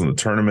semifinals in the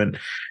tournament.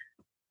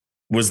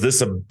 Was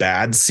this a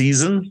bad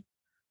season?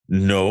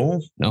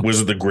 No.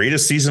 Was it the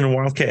greatest season in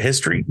Wildcat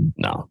history?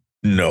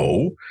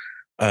 No.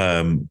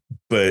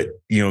 But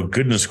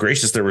goodness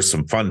gracious, there were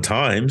some fun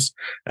times.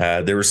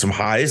 There were some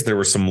highs, there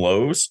were some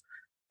lows.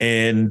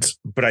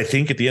 But I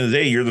think at the end of the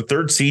day, you're the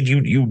third seed.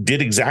 You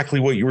did exactly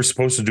what you were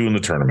supposed to do in the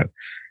tournament.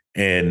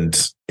 And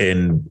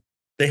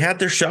they had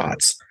their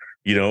shots.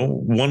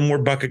 One more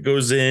bucket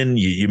goes in,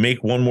 you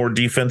make one more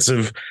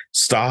defensive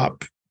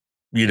stop.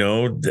 You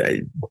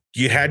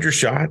had your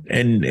shot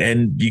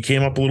and you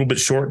came up a little bit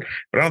short,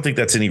 but I don't think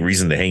that's any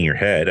reason to hang your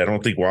head. I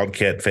don't think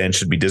Wildcat fans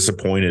should be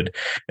disappointed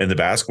in the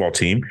basketball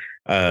team.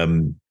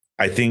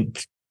 I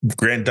think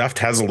Grant Duft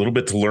has a little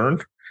bit to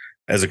learn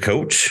as a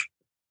coach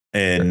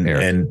and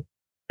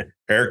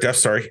Eric Duft,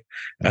 sorry.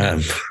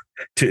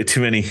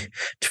 Too many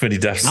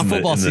Dufts. Not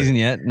football season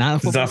yet. It's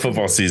not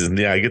football season.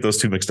 Yeah, I get those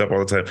two mixed up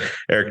all the time.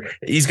 Eric,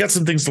 he's got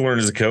some things to learn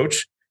as a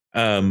coach.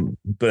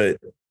 But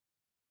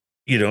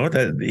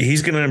that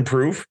he's going to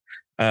improve.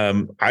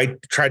 I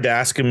tried to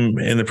ask him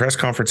in the press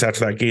conference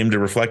after that game to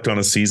reflect on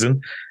his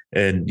season.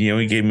 And,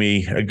 he gave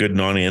me a good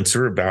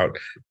non-answer about,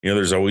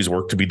 there's always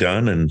work to be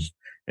done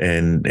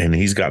and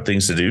he's got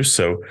things to do.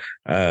 So,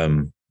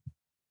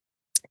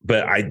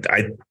 but I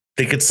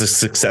think it's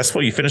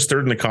successful. You finished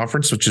third in the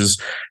conference, which is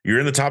you're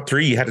in the top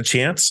three. You had a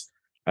chance.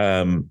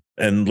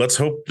 And let's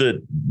hope that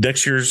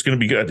next year is going to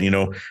be good.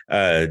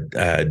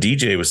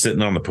 DJ was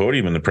sitting on the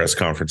podium in the press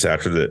conference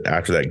after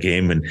that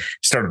game and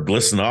started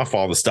listing off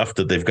all the stuff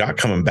that they've got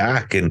coming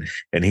back. And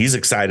he's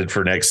excited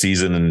for next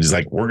season. And he's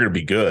like, we're going to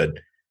be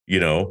good,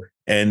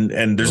 and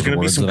there's going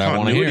to be some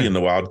continuity in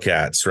the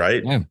Wildcats,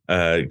 right?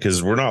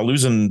 Because we're not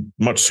losing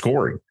much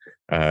scoring.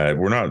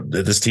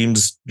 This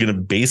team's going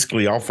to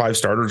basically all five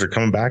starters are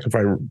coming back, if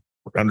I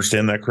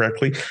understand that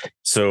correctly.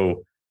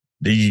 So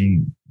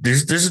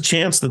there's a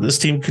chance that this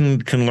team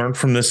can learn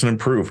from this and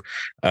improve.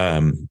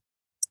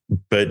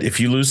 But if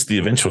you lose the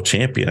eventual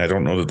champion, I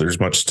don't know that there's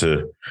much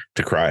to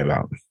cry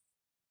about.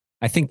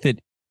 I think that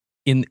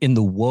in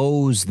the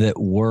woes that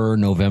were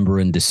November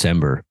and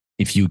December,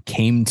 if you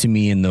came to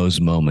me in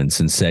those moments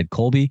and said,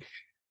 Colby,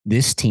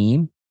 this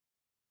team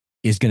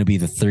is going to be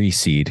the 3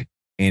 seed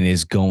and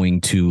is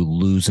going to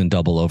lose in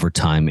double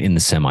overtime in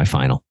the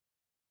semifinal,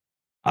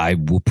 I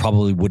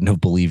probably wouldn't have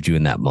believed you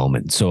in that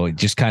moment. So it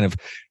just kind of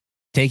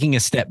taking a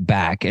step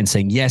back and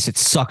saying, yes, it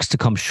sucks to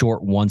come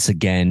short once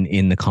again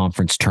in the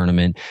conference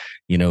tournament.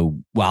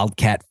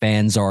 Wildcat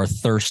fans are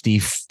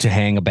thirsty to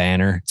hang a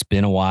banner. It's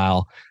been a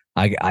while.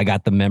 I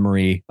got the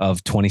memory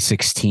of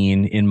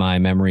 2016 in my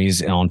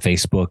memories on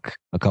Facebook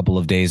a couple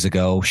of days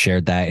ago,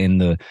 shared that in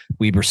the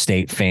Weber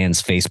State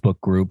fans Facebook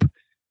group.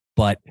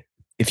 But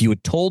if you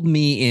had told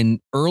me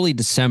in early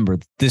December,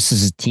 this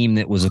is a team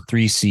that was a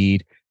 3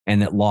 seed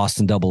and that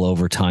lost in double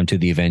overtime to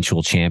the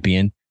eventual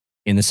champion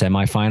in the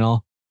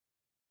semifinal,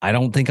 I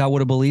don't think I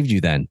would have believed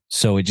you then.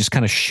 So it just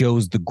kind of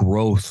shows the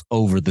growth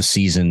over the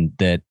season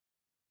that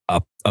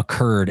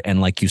occurred. And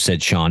like you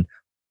said, Sean,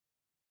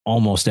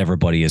 almost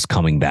everybody is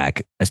coming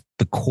back as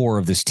the core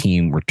of this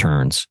team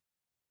returns.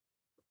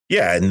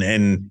 Yeah,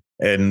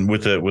 and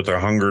with a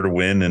hunger to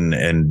win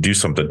and do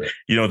something.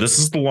 This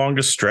is the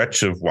longest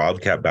stretch of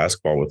Wildcat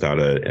basketball without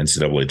a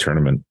NCAA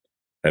tournament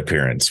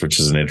appearance, which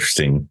is an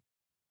interesting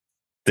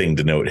thing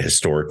to note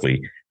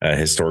historically.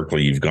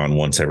 Historically, you've gone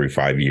once every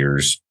 5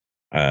 years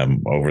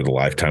over the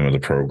lifetime of the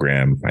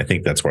program. I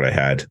think that's what I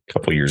had a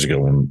couple of years ago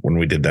when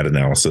we did that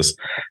analysis.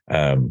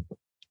 The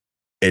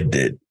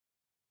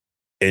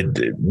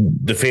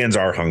fans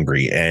are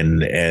hungry,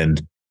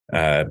 and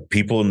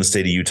people in the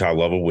state of Utah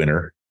love a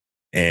winner,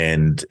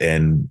 and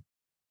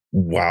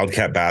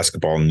Wildcat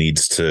basketball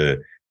needs to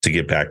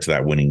get back to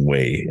that winning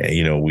way.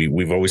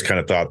 We've always kind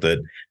of thought that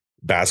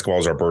basketball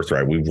is our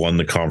birthright. We've won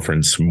the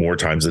conference more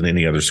times than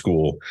any other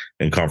school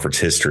in conference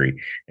history.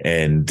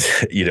 And,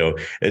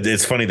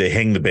 it's funny. They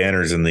hang the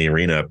banners in the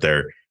arena up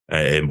there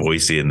in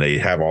Boise, and they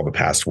have all the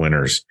past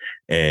winners.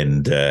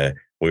 And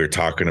we were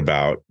talking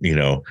about,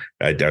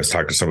 I was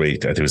talking to somebody, I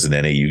think it was an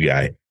NAU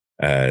guy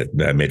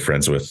that I made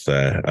friends with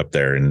up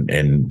there.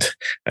 And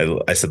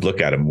I said,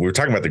 look at him. We were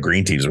talking about the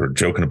green teams. We were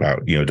joking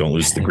about, don't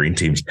lose to the green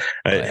teams.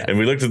 And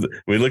we looked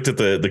at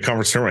the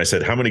conference tournament. I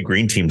said, how many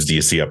green teams do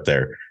you see up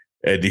there?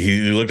 And he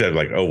looked at it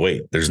like, oh,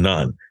 wait, there's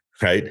none.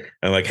 Right.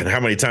 And like, and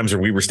how many times are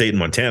Weber State and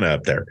Montana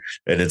up there?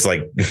 And it's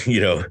like,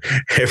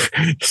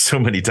 so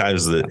many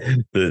times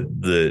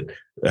the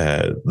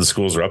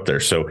schools are up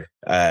there. So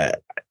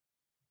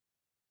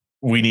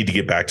we need to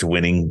get back to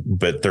winning,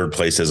 but third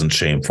place isn't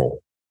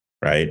shameful.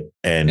 Right.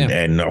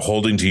 And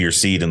holding to your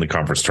seed in the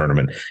conference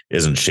tournament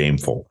isn't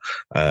shameful.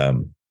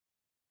 Gosh,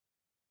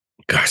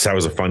 that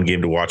was a fun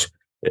game to watch,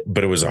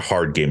 but it was a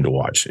hard game to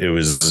watch. It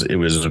was.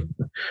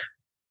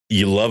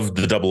 You love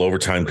the double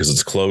overtime because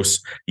it's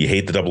close. You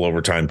hate the double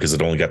overtime because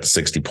it only got to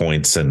 60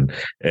 points and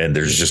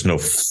there's just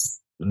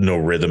no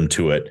rhythm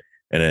to it.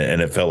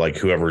 And it felt like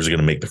whoever was going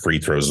to make the free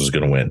throws was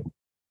going to win.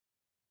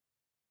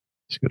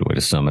 It's a good way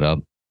to sum it up.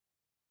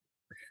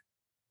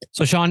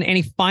 So, Sean,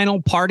 any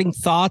final parting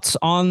thoughts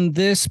on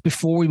this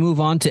before we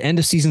move on to end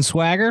of season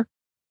swagger?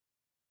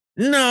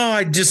 No,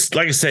 I just,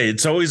 like I say,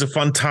 it's always a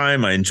fun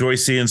time. I enjoy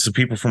seeing some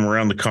people from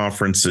around the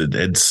conference.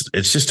 It's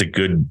just a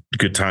good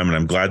time, and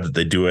I'm glad that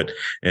they do it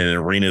in an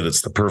arena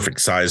that's the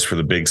perfect size for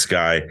the Big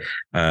Sky.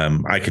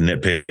 I can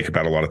nitpick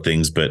about a lot of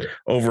things, but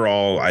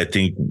overall, I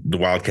think the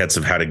Wildcats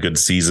have had a good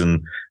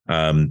season.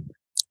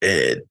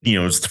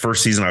 It's the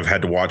first season I've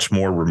had to watch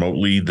more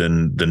remotely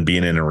than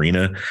being in an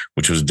arena,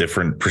 which was a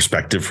different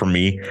perspective for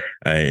me,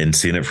 and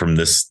seeing it from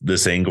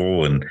this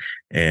angle,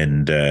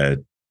 and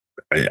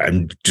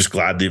I'm just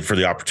glad for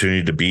the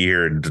opportunity to be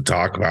here and to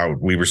talk about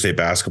Weber State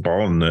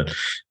basketball, and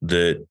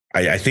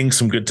I think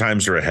some good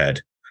times are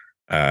ahead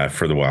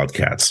for the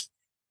Wildcats.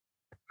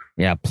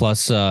 Yeah.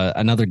 Plus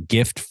another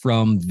gift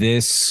from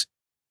this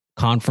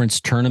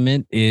conference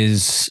tournament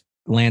is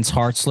Lance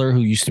Hartzler, who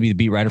used to be the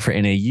beat writer for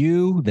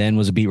NAU, then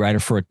was a beat writer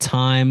for a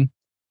time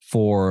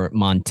for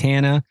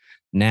Montana,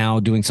 now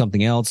doing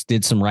something else,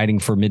 did some writing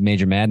for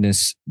Mid-Major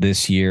Madness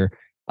this year.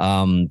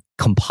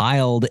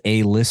 Compiled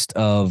a list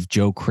of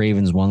Joe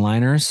Craven's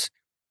one-liners.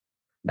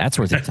 That's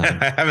worth your time.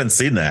 I haven't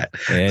seen that.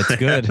 It's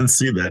good. I haven't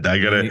seen that. I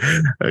gotta.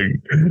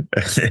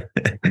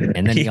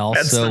 And then he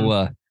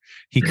also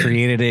he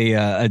created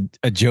a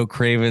Joe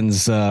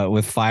Craven's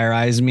with Fire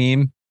Eyes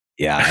meme.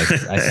 Yeah,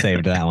 I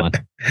saved that one.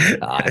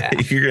 Yeah.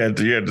 You have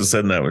to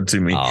send that one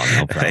to me. Oh,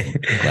 no problem.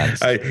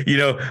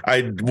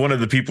 One of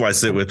the people I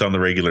sit with on the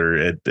regular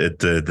at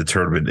the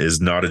tournament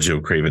is not a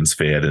Joe Cravens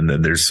fan, and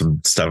then there's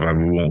some stuff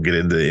we won't get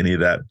into any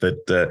of that. But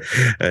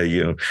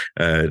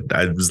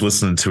I was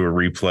listening to a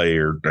replay,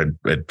 or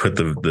I'd put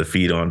the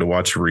feed on to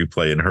watch a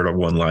replay and heard a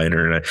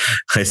one-liner, and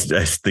I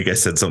think I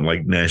said something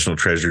like "National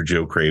Treasure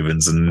Joe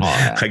Cravens," and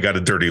I got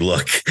a dirty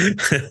look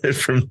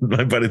from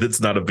my buddy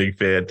that's not a big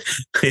fan,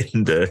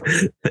 and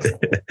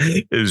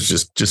it was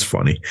just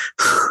funny.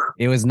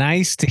 It was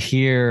nice to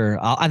hear.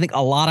 I think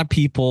a lot of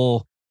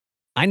people,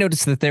 I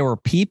noticed that there were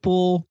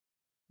people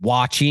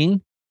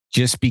watching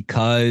just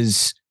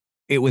because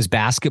it was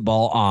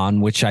basketball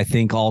on, which I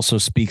think also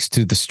speaks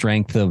to the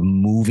strength of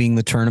moving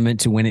the tournament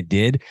to when it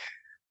did.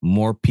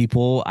 More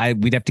people,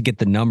 we'd have to get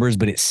the numbers,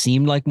 but it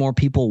seemed like more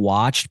people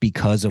watched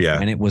because of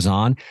when it was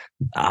on.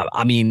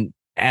 I mean,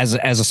 as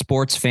a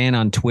sports fan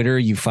on Twitter,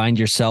 you find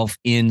yourself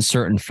in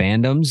certain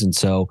fandoms. And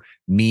so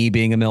me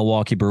being a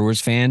Milwaukee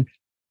Brewers fan,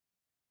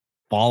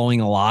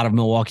 following a lot of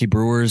Milwaukee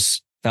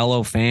Brewers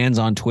fellow fans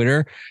on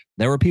Twitter,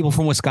 there were people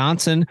from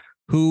Wisconsin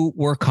who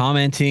were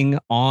commenting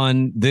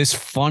on this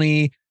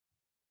funny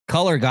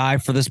color guy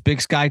for this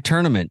Big Sky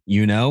tournament,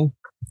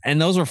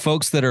 and those are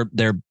folks that are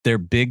they're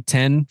Big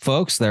Ten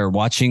folks. They're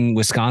watching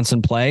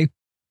Wisconsin play,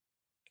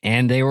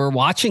 and they were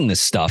watching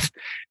this stuff,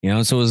 so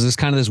it was this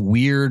kind of this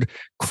weird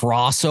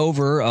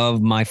crossover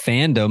of my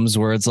fandoms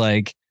where it's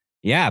like,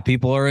 yeah,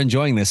 people are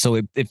enjoying this.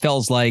 So it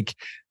feels like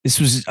this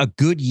was a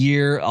good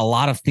year. A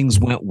lot of things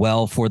went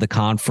well for the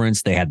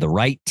conference. They had the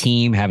right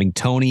team, having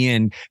Tony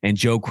and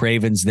Joe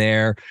Cravens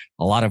there.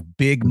 A lot of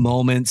big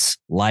moments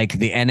like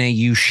the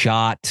NAU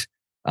shot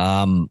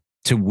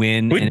to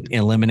win and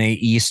eliminate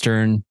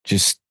Eastern.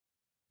 Just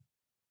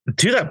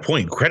to that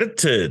point, credit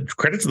to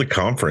the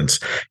conference.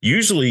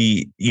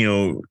 Usually,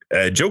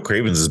 Joe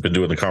Cravens has been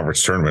doing the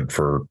conference tournament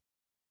for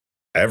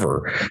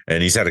ever,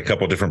 and he's had a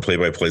couple of different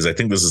play-by-plays. I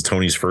think this is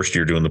Tony's first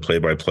year doing the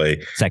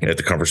play-by-play at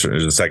the conference. It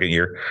was the second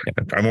year.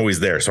 Yep. I'm always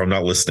there, so I'm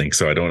not listening,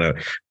 so I don't know.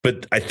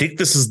 But I think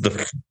this is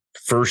the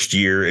first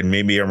year, and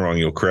maybe I'm wrong,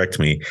 you'll correct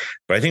me,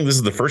 but I think this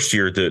is the first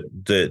year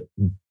that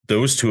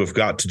those two have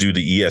got to do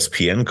the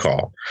ESPN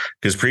call,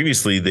 because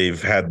previously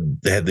they've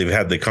had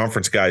the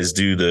conference guys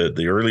do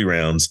the early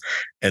rounds,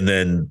 and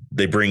then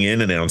they bring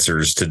in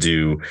announcers to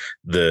do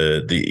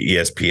the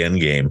ESPN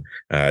game,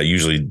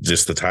 usually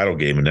just the title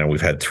game. And now we've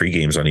had 3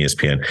 games on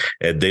ESPN,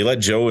 and they let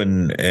Joe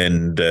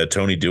and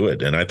Tony do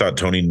it. And I thought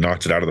Tony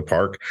knocked it out of the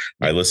park.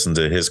 I listened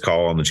to his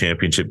call on the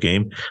championship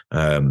game,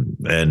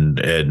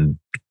 and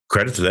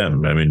credit to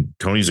them. I mean,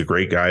 Tony's a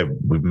great guy.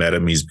 We've met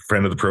him. He's a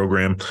friend of the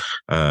program.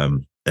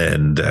 He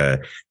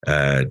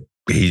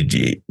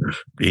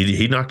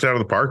knocked it out of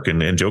the park,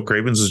 and Joe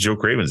Cravens is Joe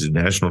Cravens. He's a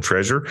national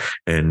treasure,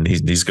 and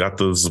he's got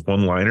those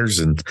one-liners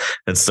and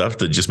stuff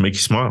that just make you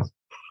smile.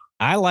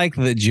 I like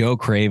that Joe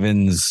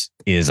Cravens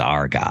is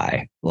our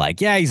guy.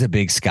 Like, yeah, he's a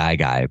Big Sky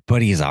guy,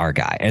 but he's our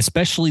guy,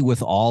 especially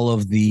with all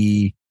of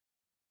the,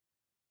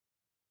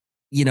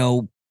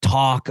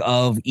 talk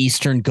of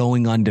Eastern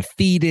going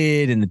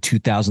undefeated and the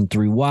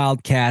 2003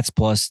 Wildcats.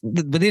 Plus,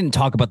 they didn't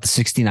talk about the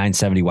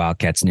 69-70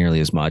 Wildcats nearly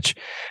as much,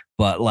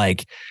 but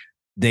like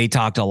they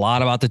talked a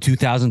lot about the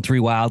 2003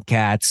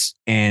 Wildcats.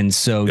 And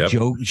so yep.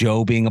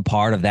 Joe being a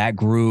part of that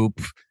group.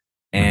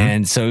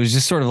 And so it was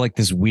just sort of like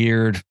this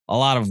weird, a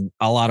lot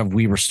of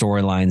Weaver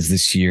storylines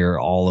this year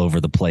all over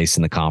the place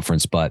in the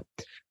conference, but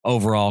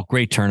overall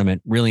great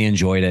tournament, really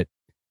enjoyed it.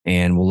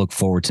 And we'll look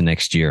forward to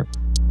next year.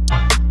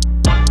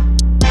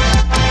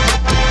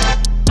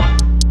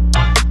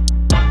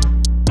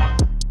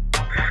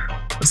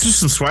 Let's do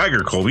some swagger,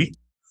 Colby.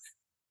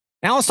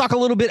 Now let's talk a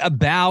little bit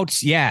about,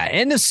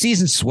 end of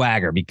season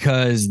swagger,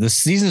 because the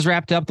season's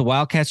wrapped up. The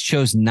Wildcats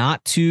chose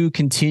not to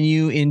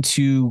continue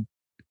into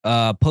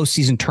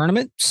postseason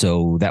tournament.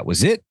 So that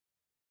was it.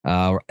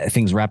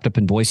 Things wrapped up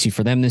in Boise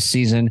for them this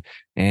season,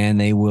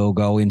 and they will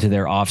go into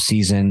their off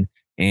season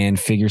and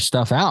figure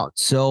stuff out.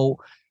 So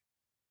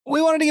we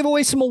wanted to give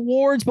away some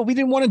awards, but we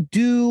didn't want to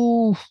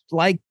do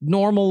like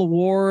normal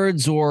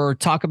awards or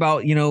talk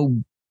about,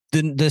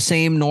 the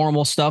same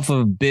normal stuff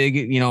of big,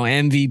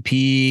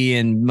 MVP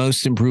and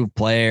most improved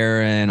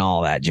player and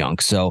all that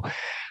junk. So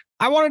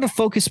I wanted to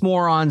focus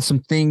more on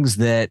some things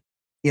that,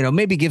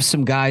 maybe give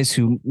some guys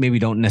who maybe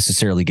don't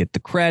necessarily get the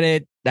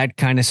credit, that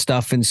kind of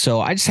stuff. And so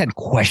I just had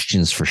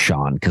questions for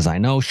Sean, because I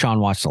know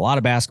Sean watched a lot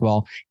of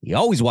basketball. He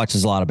always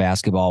watches a lot of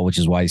basketball, which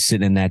is why he's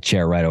sitting in that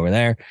chair right over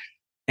there.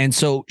 And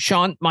so,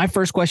 Sean, my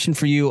first question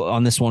for you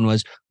on this one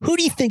was, who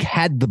do you think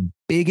had the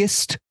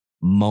biggest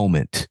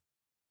moment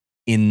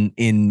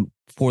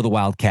for the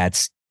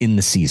Wildcats in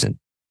the season?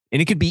 And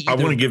it could be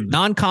either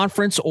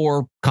non-conference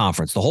or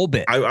conference, the whole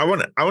bit. I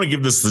want to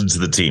give this to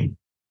the team,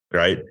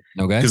 right?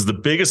 Okay. Because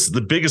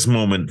the biggest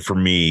moment for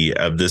me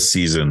of this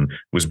season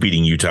was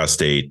beating Utah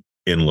State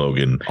in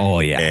Logan. Oh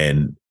yeah.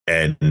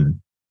 And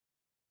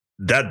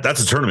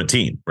that's a tournament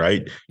team,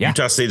 right? Yeah.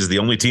 Utah State is the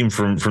only team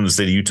from the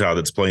state of Utah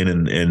that's playing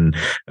in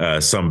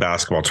some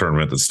basketball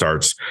tournament that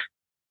starts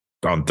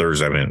on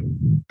Thursday. I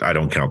mean, I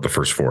don't count the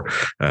first 4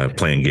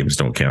 playing games,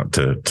 don't count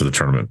to the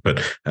tournament, but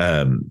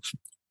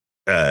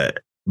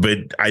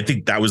I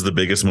think that was the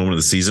biggest moment of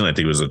the season. I think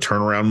it was a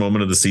turnaround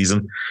moment of the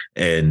season,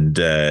 and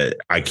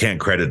I can't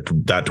credit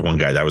that to one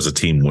guy. That was a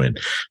team win.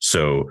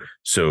 So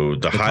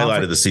the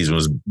highlight of the season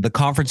was the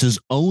conference's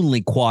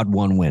only quad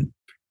 1 win.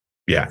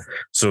 Yeah.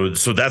 So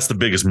that's the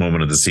biggest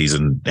moment of the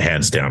season,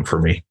 hands down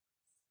for me.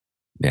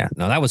 Yeah,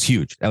 no, that was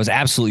huge. That was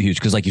absolutely huge.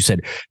 Because like you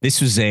said,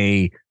 this was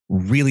a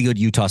really good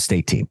Utah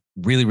State team.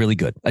 Really, really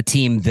good. A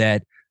team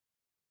that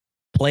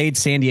played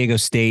San Diego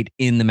State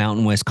in the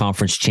Mountain West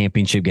Conference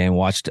championship game,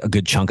 watched a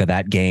good chunk of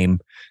that game.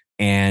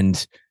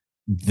 And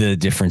the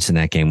difference in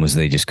that game was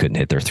they just couldn't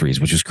hit their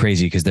threes, which was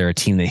crazy because they're a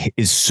team that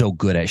is so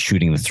good at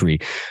shooting the three.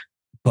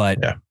 But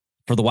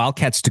for the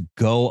Wildcats to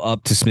go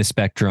up to Smith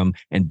Spectrum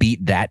and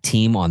beat that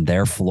team on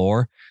their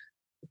floor,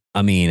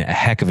 I mean, a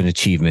heck of an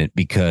achievement,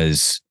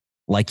 because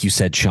like you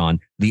said, Sean,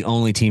 the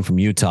only team from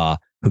Utah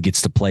who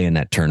gets to play in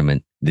that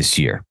tournament this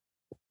year.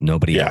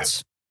 Nobody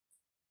else.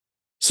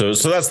 So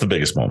that's the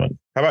biggest moment.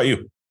 How about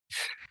you?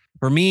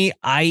 For me,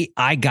 I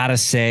gotta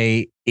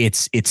say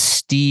it's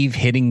Steve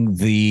hitting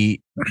the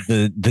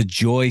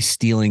joy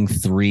stealing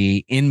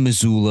 3 in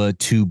Missoula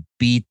to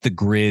beat the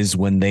Grizz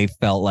when they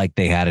felt like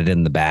they had it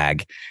in the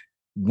bag.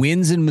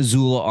 Wins in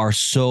Missoula are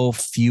so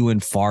few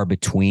and far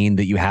between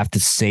that you have to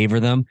savor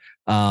them.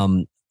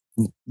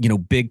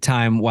 Big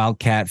time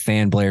Wildcat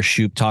fan Blair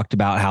Shoop talked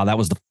about how that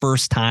was the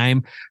first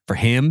time for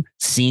him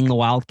seeing the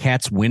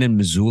Wildcats win in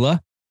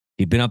Missoula.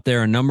 He'd been up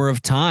there a number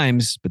of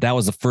times, but that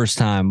was the first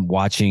time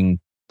watching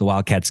the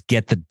Wildcats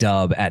get the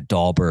dub at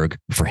Dahlberg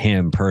for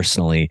him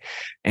personally.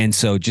 And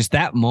so just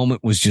that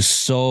moment was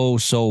just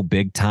so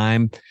big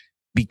time,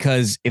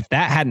 because if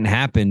that hadn't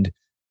happened,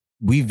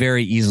 we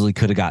very easily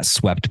could have got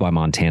swept by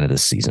Montana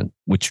this season,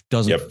 which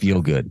doesn't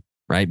feel good,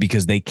 right?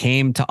 Because they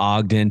came to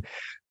Ogden.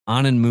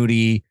 Anand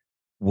Moody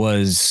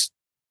was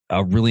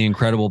a really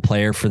incredible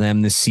player for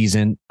them this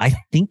season. I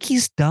think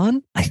he's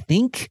done. I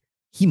think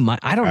he might.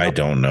 I don't know. I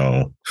don't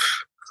know.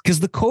 Because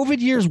the COVID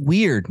year is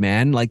weird,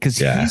 man. Like, because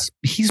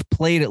he's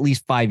played at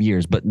least 5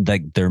 years, but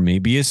like there may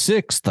be a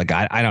sixth. Like,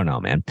 I don't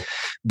know, man.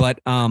 But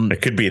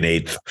it could be an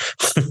eighth.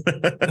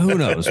 Who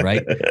knows,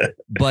 right?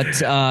 But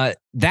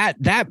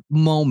that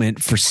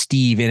moment for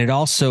Steve, and it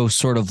also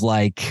sort of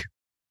like,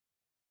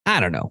 I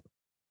don't know.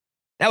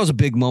 That was a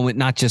big moment,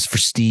 not just for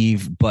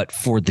Steve, but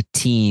for the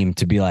team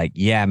to be like,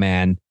 yeah,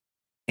 man.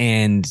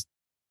 And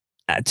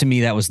to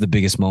me, that was the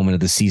biggest moment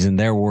of the season.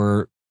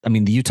 The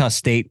Utah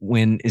State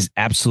win is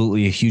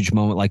absolutely a huge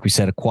moment. Like we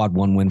said, a quad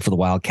one win for the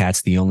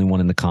Wildcats, the only one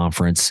in the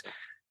conference.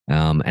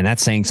 And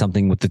that's saying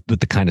something with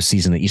the kind of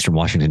season that Eastern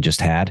Washington just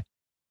had.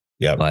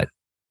 Yeah. But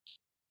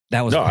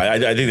that was, I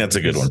think that's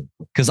a good one.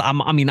 Cause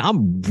I'm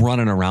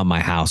running around my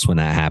house when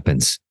that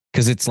happens.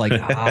 Cause it's like,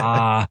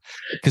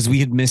 cause we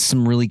had missed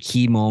some really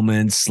key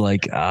moments.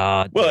 Like,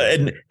 well,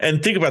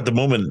 and think about the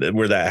moment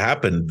where that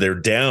happened. They're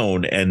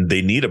down and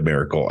they need a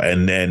miracle,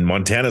 and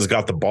Montana's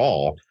got the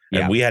ball.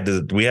 And we had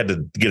to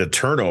get a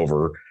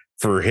turnover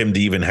for him to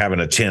even having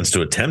a chance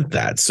to attempt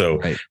that.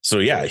 So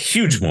a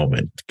huge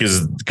moment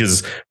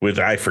because with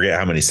I forget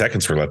how many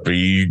seconds were left, but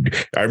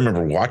I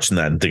remember watching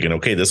that and thinking,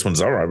 okay, this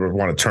one's all right. I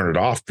want to turn it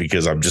off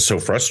because I'm just so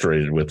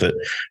frustrated with it.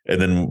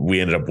 And then we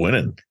ended up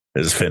winning. It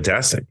was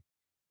fantastic.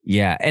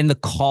 Yeah, and the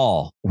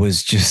call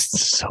was just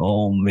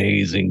so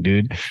amazing,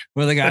 dude.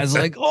 Where the guy's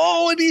like,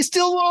 "Oh, and he's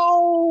still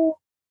low."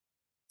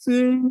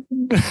 Those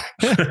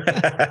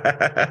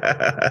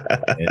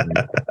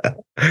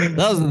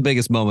are the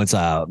biggest moments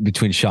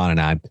between Sean and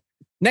I.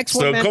 Next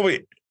one, man.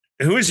 Colby,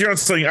 who is your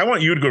unsung? I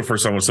want you to go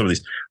first on some of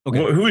these. Okay.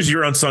 Who is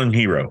your unsung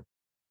hero?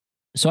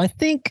 So I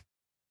think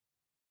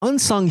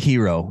unsung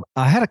hero.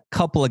 I had a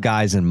couple of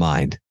guys in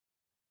mind.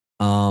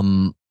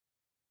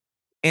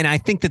 And I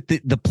think that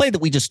the play that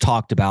we just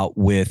talked about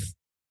with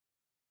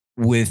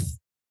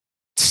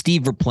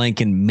Steve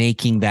Verplanken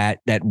making that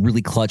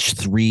really clutch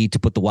 3 to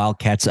put the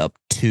Wildcats up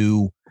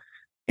 2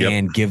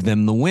 and give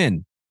them the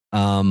win.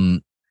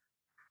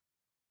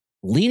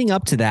 Leading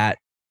up to that,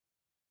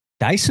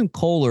 Dyson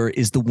Kohler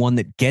is the one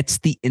that gets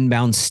the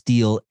inbound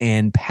steal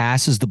and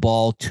passes the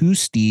ball to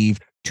Steve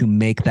to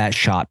make that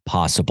shot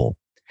possible.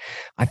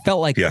 I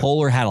felt like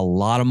Kohler had a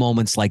lot of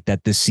moments like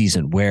that this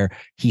season where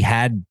he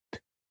had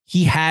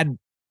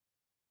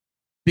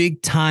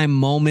big time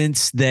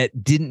moments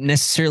that didn't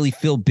necessarily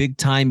feel big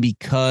time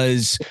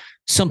because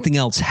something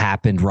else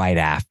happened right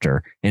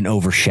after and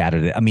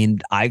overshadowed it. I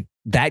mean,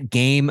 that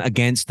game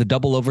against the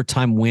double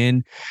overtime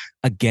win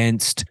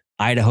against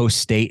Idaho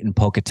State and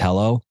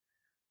Pocatello,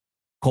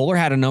 Kohler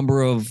had a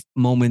number of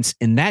moments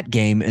in that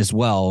game as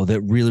well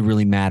that really,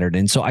 really mattered.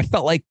 And so I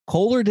felt like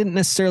Kohler didn't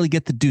necessarily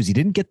get the dues. He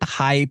didn't get the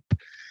hype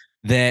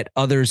that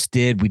others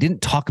did. We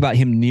didn't talk about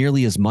him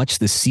nearly as much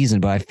this season,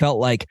 but I felt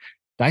like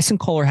Dyson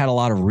Kohler had a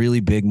lot of really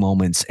big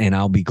moments, and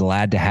I'll be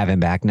glad to have him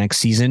back next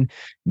season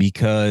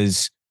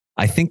because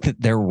I think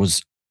that there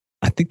was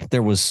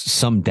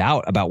some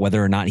doubt about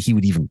whether or not he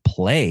would even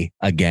play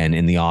again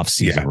in the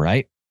offseason,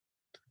 right?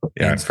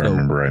 Yeah, if I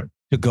remember right.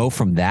 To go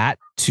from that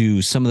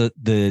to some of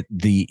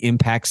the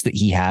impacts that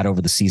he had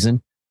over the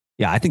season.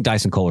 Yeah, I think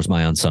Dyson Kohler's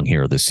my unsung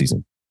hero this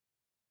season.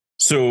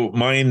 So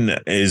mine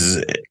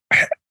is,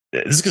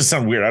 this is going to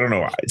sound weird. I don't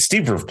know.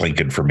 Steve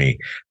Verplanken for me.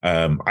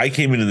 I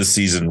came into the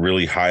season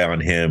really high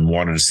on him,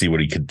 wanted to see what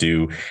he could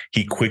do.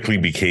 He quickly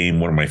became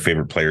one of my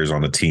favorite players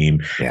on the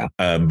team. Yeah.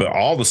 But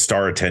all the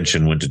star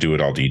attention went to Do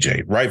It All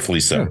DJ,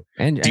 rightfully so. Sure.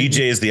 And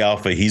DJ is the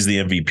alpha. He's the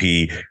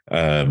MVP.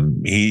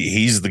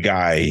 He's the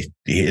guy.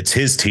 It's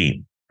his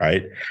team,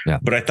 right? Yeah.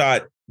 But I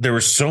thought there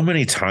were so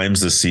many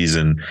times this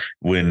season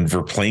when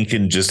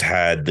Verplanken just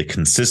had the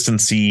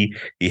consistency,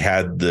 he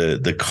had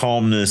the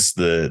calmness,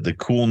 the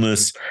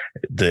coolness,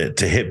 to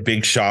hit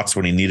big shots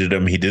when he needed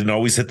them. He didn't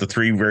always hit the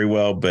 3 very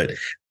well, but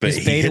he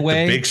hit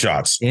the big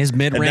shots. His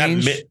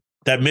mid-range,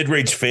 that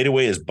mid-range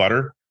fadeaway is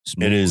butter.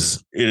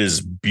 Smooth. It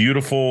is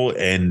beautiful,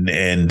 and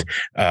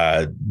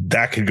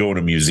that could go in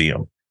a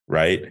museum,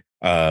 right?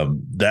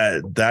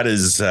 That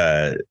is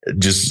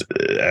just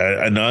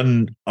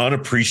an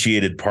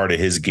unappreciated part of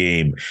his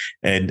game,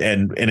 and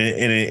in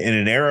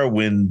an era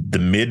when the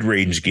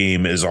mid-range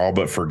game is all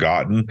but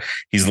forgotten,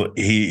 he's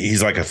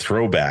like a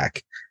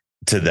throwback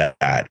to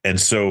that. And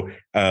so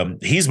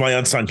he's my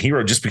unsung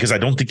hero just because I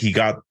don't think he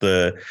got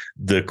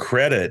the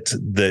credit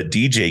that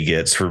DJ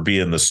gets for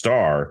being the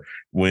star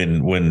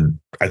when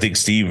I think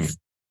Steve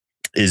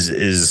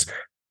is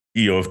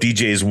if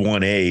DJ is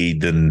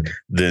 1A,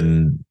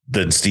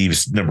 then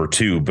Steve's number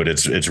 2, but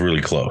it's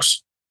really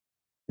close.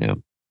 Yeah.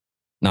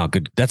 No,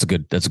 good. That's a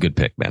good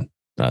pick, man.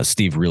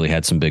 Steve really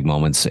had some big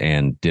moments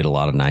and did a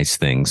lot of nice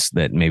things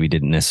that maybe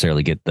didn't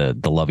necessarily get the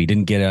love. He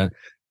didn't get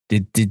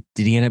did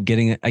he end up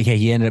getting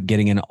he ended up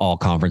getting an all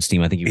conference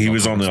team. I think he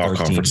was on the all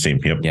conference team.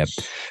 Yep.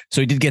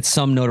 So he did get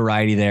some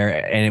notoriety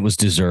there and it was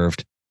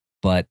deserved,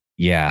 but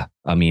yeah,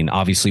 I mean,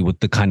 obviously with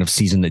the kind of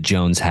season that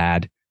Jones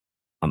had,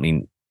 I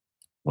mean,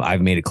 well,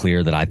 I've made it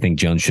clear that I think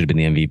Jones should have been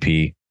the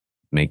MVP,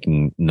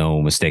 making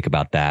no mistake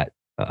about that.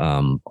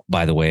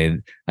 By the way,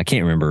 I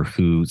can't remember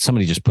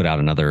somebody just put out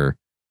another,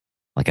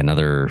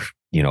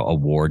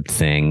 award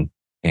thing,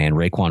 and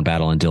Raekwon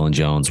Battle and Dylan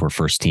Jones were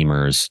first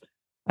teamers,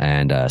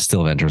 and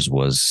Still Venters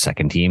was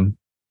second team.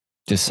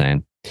 Just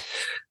saying.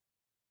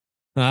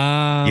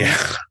 Yeah.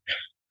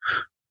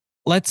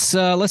 Let's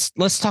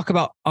talk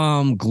about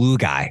Glue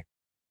Guy,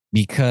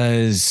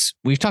 because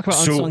we've talked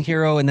about unsung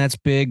hero, and that's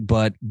big.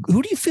 But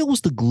who do you feel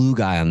was the glue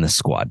guy on this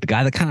squad? The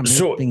guy that kind of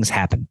made things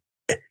happen.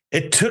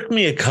 It took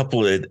me a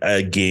couple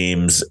of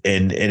games,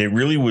 and it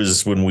really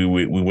was when we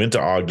went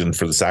to Ogden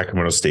for the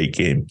Sacramento State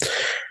game,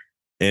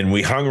 and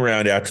we hung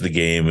around after the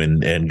game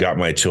and got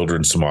my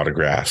children some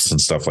autographs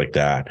and stuff like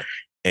that.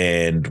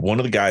 And one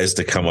of the guys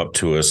to come up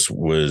to us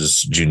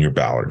was Junior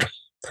Ballard.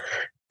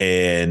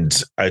 And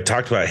I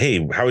talked about,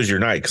 hey, how was your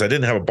night? Because I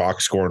didn't have a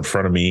box score in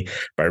front of me,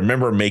 but I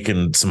remember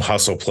making some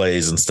hustle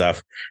plays and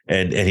stuff.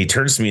 And he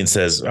turns to me and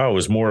says, oh, it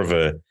was more of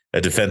a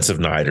defensive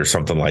night or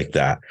something like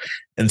that.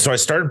 And so I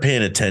started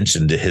paying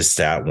attention to his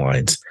stat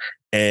lines.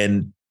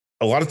 And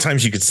a lot of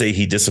times you could say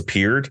he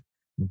disappeared,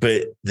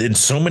 but in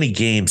so many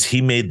games,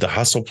 he made the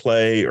hustle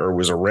play or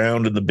was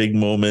around in the big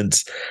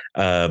moments.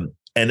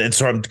 And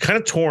so I'm kind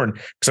of torn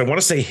because I want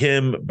to say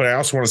him, but I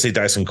also want to say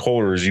Dyson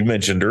Kohler, as you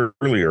mentioned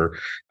earlier.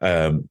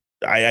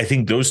 I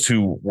think those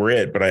two were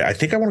it, but I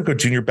think I want to go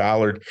Junior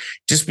Ballard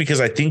just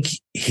because I think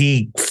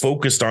he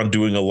focused on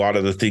doing a lot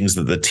of the things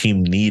that the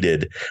team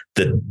needed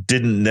that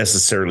didn't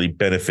necessarily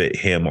benefit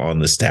him on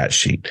the stat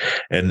sheet.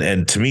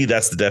 And to me,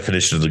 that's the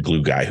definition of the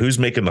glue guy. Who's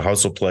making the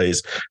hustle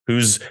plays?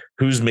 Who's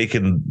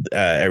making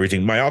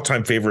everything? My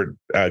all-time favorite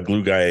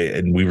glue guy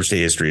in Weber State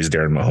history is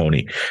Darren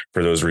Mahoney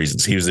for those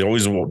reasons. He was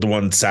always the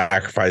one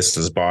sacrificed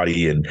his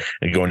body and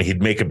going,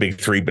 he'd make a big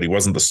three, but he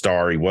wasn't the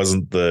star. He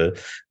wasn't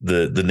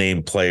the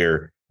name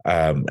player.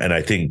 And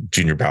I think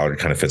Junior Ballard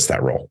kind of fits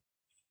that role.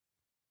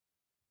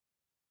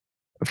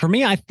 For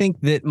me, I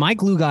think that my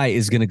glue guy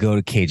is going to go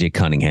to KJ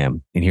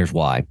Cunningham. And here's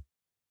why.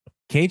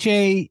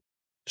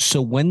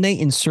 So when they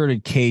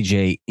inserted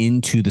KJ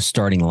into the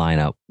starting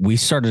lineup, we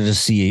started to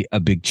see a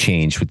big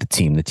change with the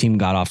team. The team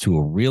got off to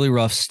a really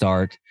rough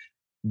start.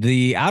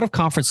 The out of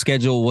conference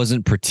schedule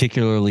wasn't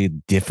particularly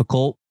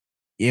difficult.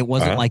 It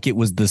wasn't like it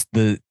was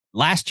the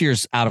last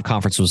year's out of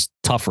conference was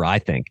tougher, I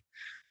think.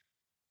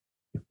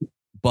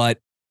 But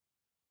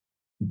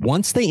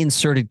once they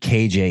inserted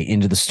KJ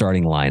into the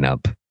starting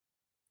lineup,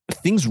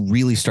 things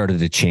really started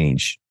to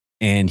change,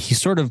 and he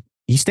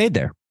stayed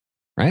there,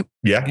 right?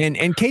 Yeah. And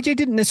KJ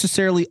didn't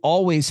necessarily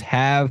always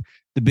have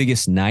the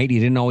biggest night. He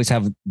didn't always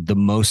have the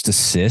most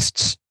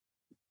assists.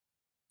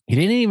 He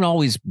didn't even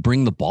always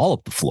bring the ball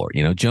up the floor.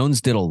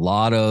 Jones did a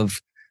lot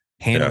of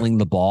handling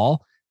the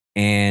ball,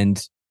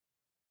 and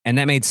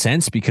that made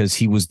sense because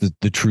he was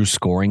the true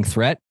scoring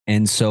threat.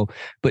 And so,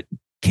 but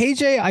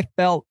KJ, I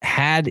felt,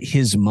 had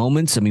his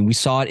moments. I mean, we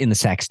saw it in the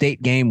Sac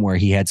State game where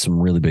he had some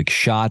really big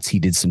shots. He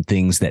did some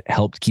things that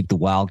helped keep the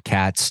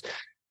Wildcats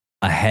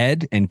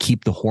ahead and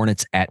keep the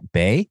Hornets at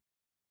bay.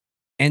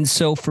 And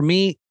so for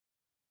me,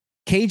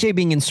 KJ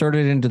being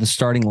inserted into the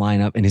starting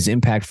lineup and his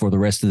impact for the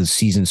rest of the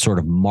season sort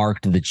of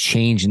marked the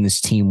change in this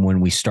team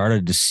when we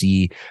started to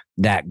see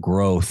that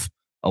growth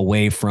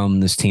away from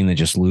this team that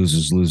just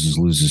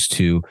loses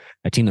to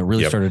a team that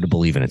really started to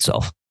believe in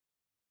itself.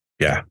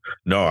 Yeah,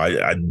 no,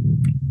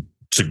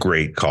 it's a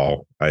great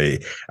call. I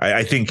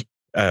think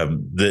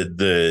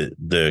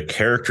the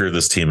character of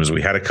this team is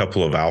we had a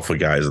couple of alpha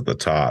guys at the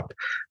top,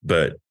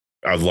 but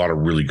a lot of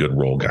really good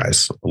role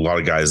guys, a lot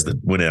of guys that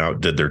went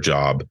out, did their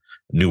job,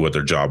 knew what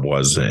their job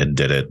was and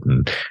did it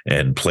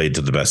and played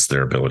to the best of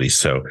their ability.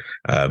 So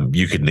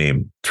you could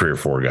name 3 or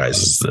 4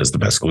 guys as the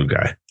best glue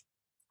guy.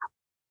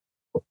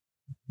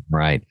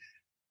 Right.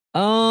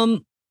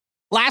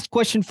 Last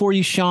question for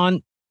you,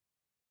 Sean.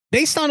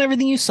 Based on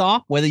everything you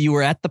saw, whether you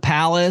were at the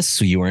Palace,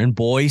 or you were in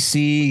Boise,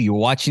 you were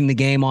watching the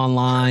game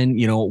online,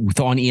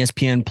 on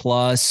ESPN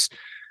Plus,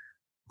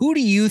 who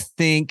do you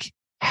think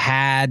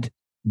had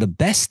the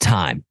best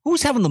time? Who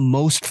was having the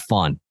most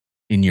fun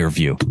in your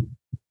view?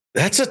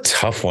 That's a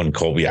tough one,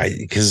 Colby,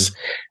 because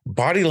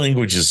body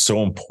language is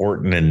so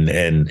important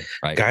and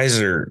right. Guys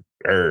are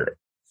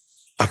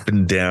up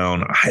and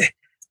down.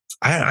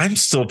 I'm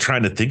still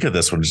trying to think of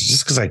this one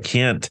just because I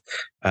can't.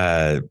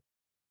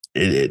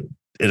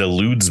 It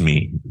eludes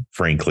me,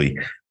 frankly.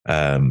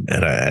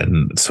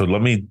 And so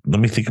let me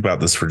think about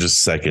this for just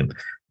a second.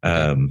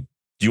 Do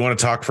you want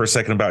to talk for a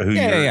second about who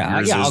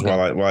yours is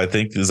while I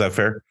think? Is that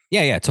fair?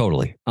 Yeah,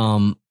 totally.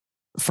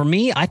 For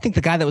me, I think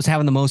the guy that was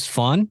having the most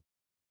fun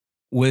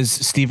was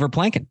Steve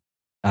Verplanken.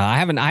 I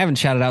haven't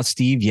shouted out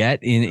Steve yet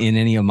in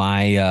any of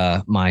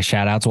my my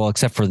shout outs, well,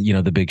 except for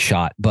the big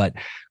shot. But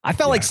I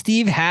felt like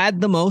Steve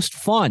had the most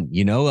fun.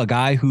 A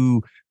guy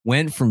who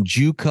went from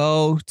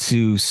JUCO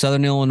to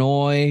Southern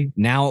Illinois,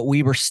 now at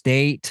Weber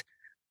State,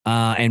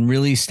 and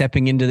really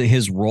stepping into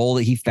his role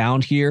that he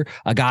found here.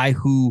 A guy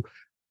who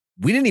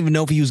we didn't even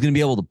know if he was going to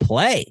be able to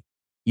play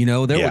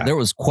There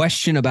was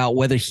question about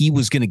whether he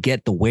was going to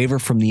get the waiver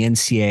from the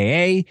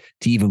NCAA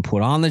to even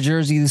put on the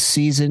jersey this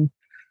season.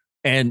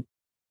 And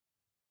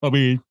I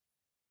mean,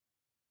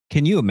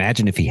 can you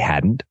imagine if he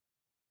hadn't?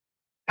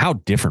 How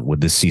different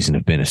would this season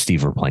have been if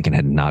Steve Verplanken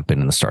had not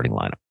been in the starting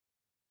lineup?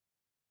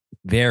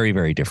 Very,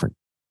 very different.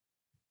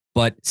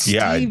 But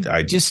Steve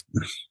just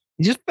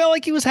felt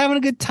like he was having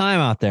a good time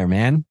out there,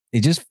 man.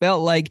 It just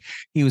felt like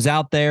he was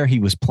out there. He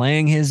was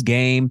playing his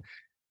game.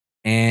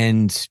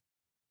 And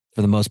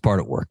for the most part,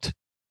 it worked.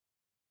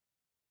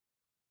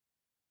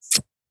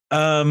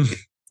 I'm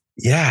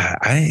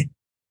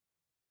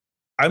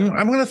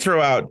going to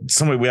throw out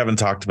somebody we haven't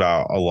talked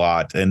about a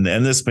lot, and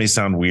this may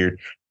sound weird.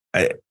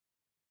 I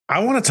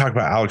want to talk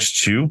about Alex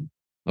Chu.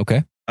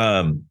 Okay.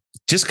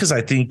 Just because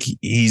I think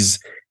he's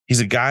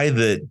a guy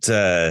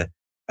that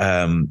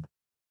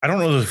I don't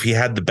know if he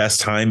had the best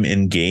time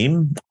in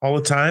game all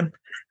the time,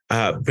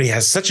 but he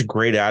has such a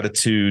great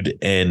attitude,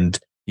 and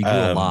he grew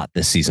a lot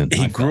this season.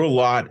 He grew a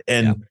lot,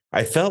 and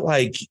I felt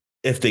like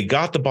if they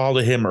got the ball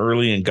to him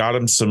early and got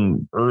him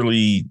some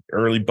early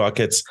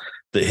buckets,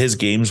 that his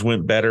games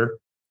went better.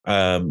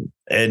 And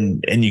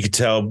you could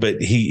tell,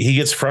 but he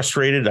gets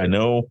frustrated. I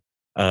know.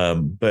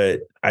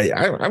 But I'm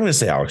going to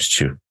say Alex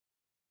Chu.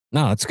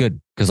 No, that's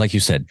good. Because like you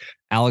said,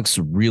 Alex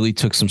really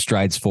took some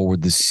strides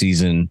forward this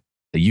season.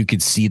 You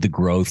could see the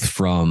growth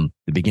from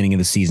the beginning of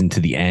the season to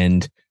the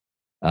end.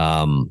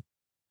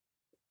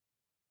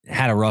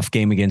 Had a rough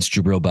game against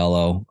Jabril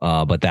Bello,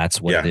 but that's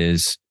what it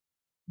is.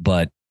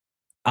 But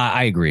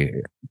I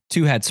agree.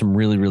 Chu had some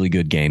really, really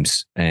good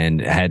games,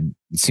 and it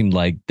seemed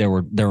like there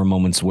were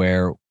moments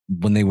where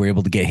when they were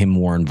able to get him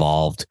more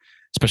involved,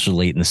 especially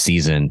late in the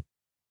season,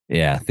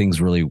 things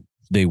really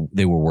they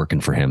were working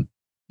for him.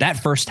 That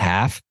first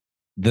half,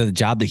 the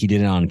job that he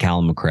did on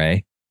Callum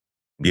McRae,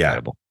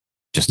 incredible,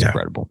 just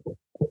incredible.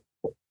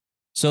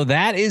 So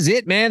that is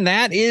it, man.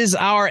 That is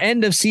our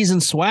end of season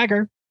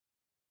swagger.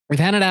 We've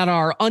handed out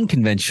our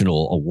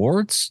unconventional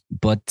awards,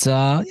 but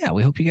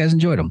we hope you guys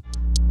enjoyed them.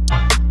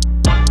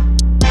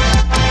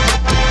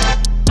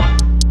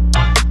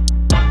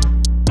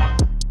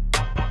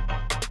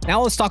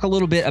 Now let's talk a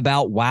little bit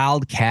about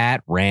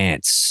Wildcat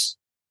Rants.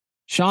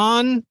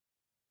 Sean,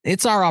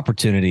 it's our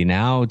opportunity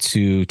now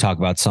to talk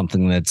about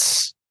something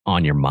that's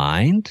on your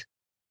mind.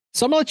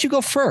 So I'm going to let you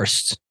go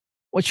first.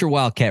 What's your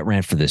Wildcat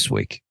Rant for this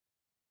week?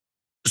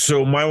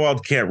 So my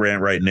Wildcat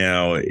Rant right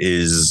now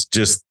is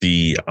just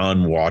the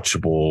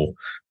unwatchable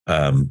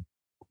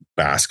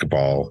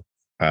basketball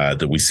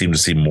that we seem to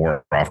see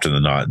more often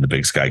than not in the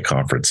Big Sky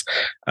Conference.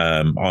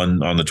 On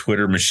the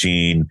Twitter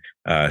machine,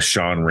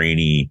 Sean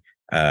Rainey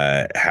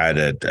had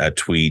a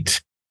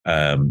tweet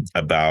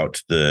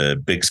about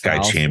the Big Sky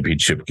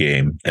Championship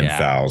game and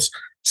fouls.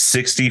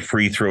 60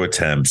 free throw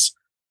attempts.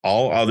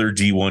 All other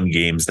D1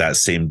 games that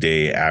same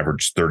day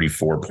averaged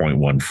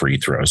 34.1 free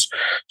throws.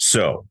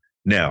 So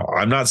now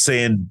I'm not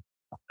saying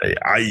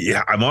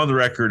I'm on the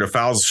record. A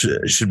foul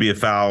should be a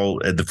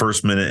foul at the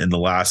first minute and the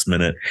last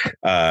minute.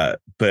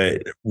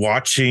 But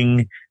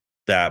watching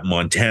that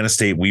Montana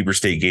State Weber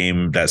State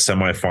game, that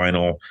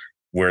semifinal,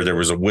 where there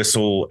was a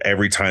whistle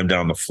every time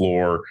down the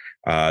floor.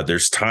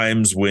 There's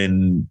times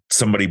when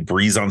somebody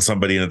breathes on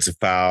somebody and it's a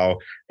foul,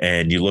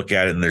 and you look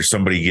at it and there's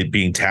somebody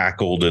being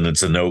tackled and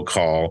it's a no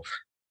call.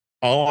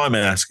 All I'm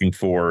asking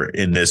for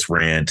in this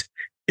rant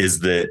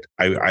is that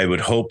I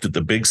would hope that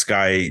the Big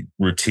Sky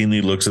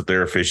routinely looks at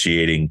their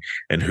officiating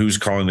and who's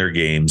calling their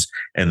games,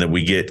 and that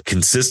we get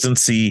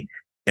consistency,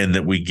 and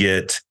that we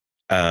get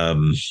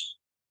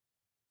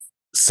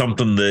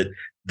something that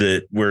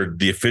where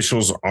the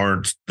officials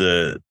aren't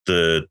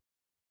the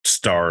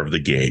star of the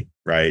game,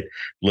 right?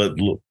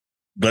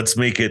 Let's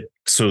make it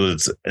so that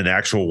it's an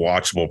actual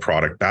watchable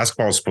product.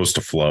 Basketball is supposed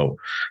to flow,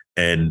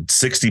 and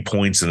 60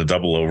 points in a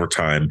double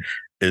overtime,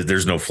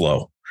 there's no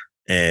flow.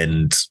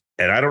 And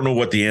I don't know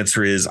what the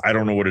answer is. I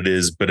don't know what it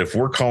is, but if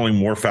we're calling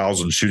more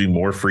fouls and shooting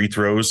more free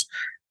throws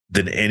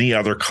than any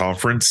other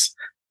conference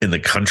in the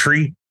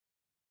country,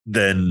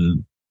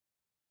 then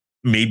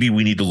maybe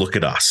we need to look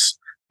at us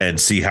and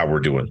see how we're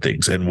doing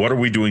things, and what are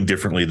we doing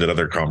differently that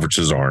other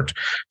conferences aren't,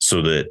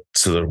 so that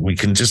we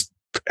can just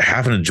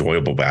have an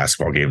enjoyable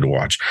basketball game to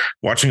watch.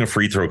 Watching a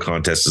free throw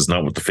contest is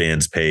not what the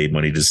fans pay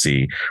money to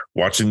see.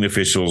 Watching the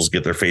officials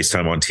get their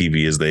FaceTime on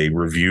TV as they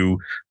review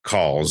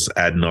calls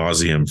ad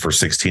nauseum for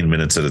 16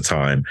 minutes at a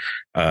time.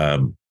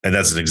 And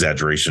that's an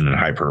exaggeration and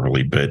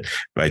hyperbole, but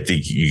I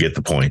think you get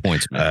the point.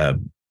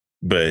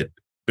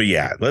 But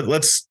yeah,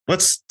 let's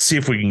see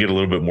if we can get a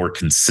little bit more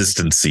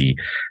consistency.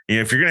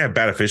 If you're going to have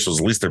bad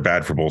officials, at least they're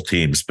bad for both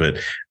teams. But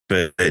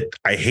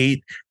I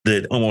hate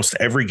that almost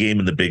every game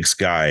in the Big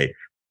Sky,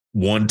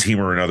 one team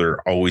or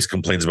another always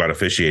complains about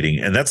officiating,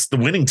 and that's the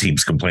winning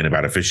teams complain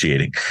about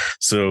officiating.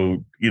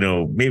 So,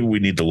 maybe we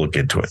need to look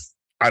into it.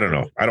 I don't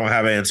know. I don't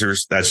have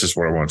answers. That's just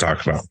what I want to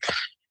talk about.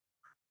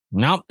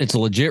 No, it's a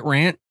legit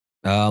rant.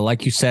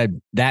 Like you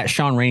said, that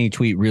Sean Rainey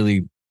tweet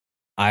really,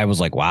 I was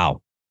like,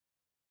 wow,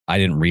 I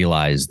didn't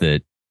realize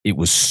that it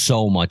was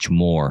so much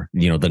more.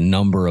 The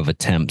number of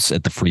attempts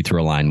at the free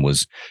throw line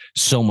was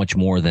so much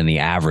more than the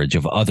average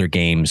of other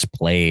games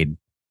played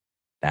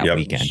that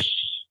weekend.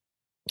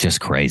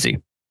 Just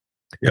crazy.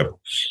 Yep.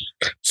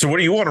 So what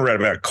do you want to read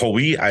about,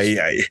 Colby?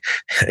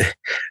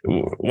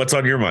 What's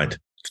on your mind?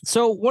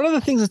 So one of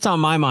the things that's on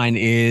my mind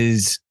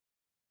is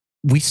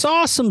we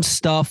saw some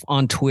stuff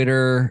on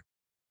Twitter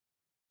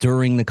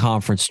during the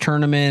conference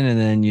tournament. And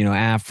then,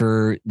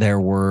 after there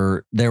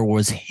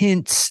was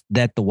hints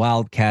that the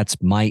Wildcats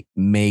might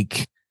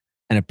make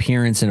an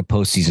appearance in a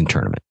postseason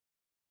tournament.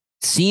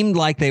 Seemed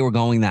like they were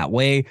going that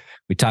way.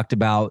 We talked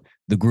about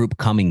the group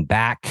coming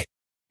back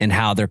and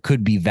how there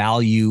could be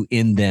value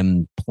in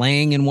them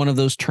playing in one of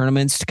those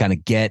tournaments to kind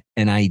of get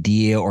an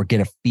idea or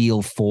get a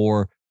feel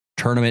for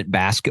tournament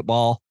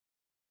basketball.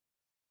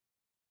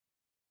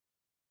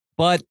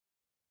 But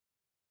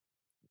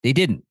they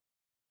didn't.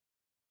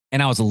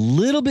 And I was a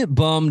little bit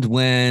bummed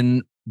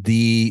when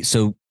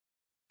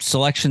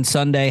Selection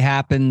Sunday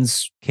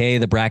happens. Okay,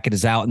 the bracket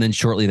is out. And then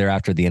shortly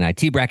thereafter, the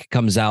NIT bracket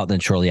comes out.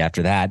 Then shortly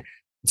after that,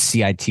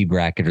 CIT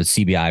bracket or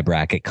CBI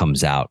bracket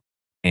comes out.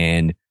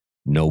 And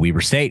no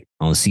Weber State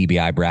on the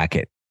CBI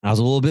bracket. I was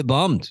a little bit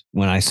bummed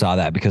when I saw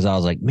that because I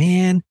was like,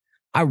 man,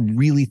 I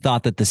really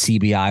thought that the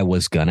CBI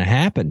was going to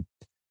happen.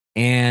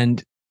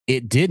 And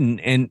it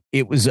didn't. And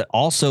it was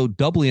also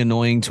doubly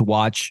annoying to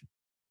watch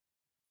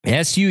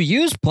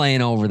SUU's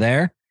playing over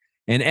there,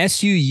 and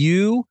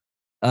SUU,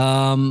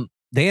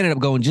 they ended up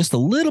going just a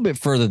little bit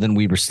further than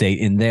Weber State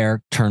in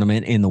their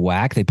tournament in the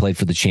WAC. They played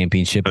for the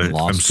championship and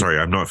lost. I'm sorry,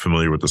 I'm not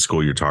familiar with the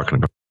school you're talking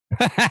about.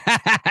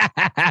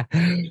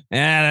 Yeah,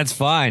 that's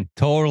fine.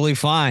 Totally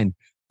fine.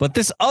 But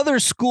this other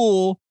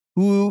school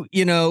who,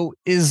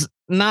 is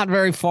not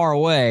very far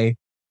away,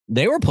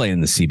 they were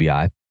playing the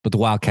CBI, but the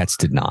Wildcats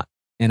did not.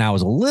 And I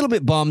was a little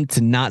bit bummed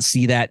to not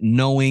see that,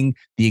 knowing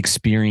the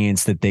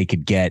experience that they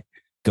could get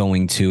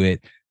going to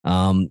it.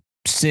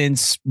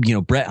 Since,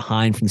 Brett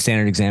Hine from the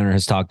Standard Examiner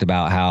has talked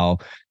about how,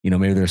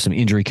 maybe there's some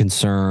injury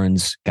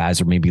concerns. Guys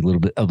are maybe a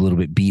little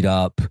bit beat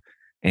up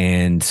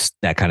and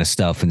that kind of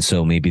stuff. And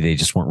so maybe they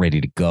just weren't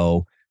ready to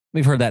go.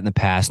 We've heard that in the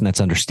past, and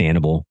that's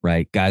understandable,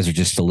 right? Guys are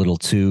just a little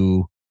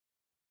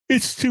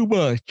it's too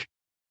much.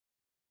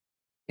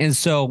 And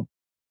so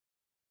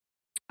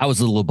I was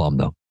a little bummed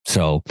though.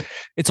 So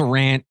it's a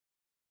rant.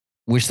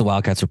 Wish the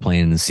Wildcats were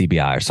playing in the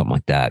CBI or something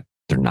like that.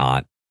 They're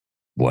not.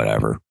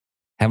 Whatever.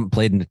 Haven't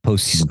played in the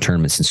postseason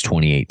tournament since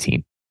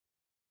 2018.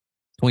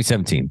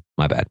 2017.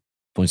 My bad.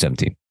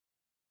 2017.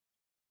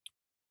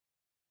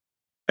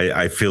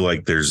 I feel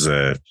like there's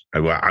I'm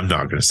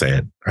not going to say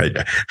it.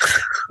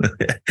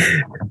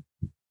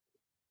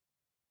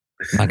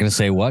 Not going to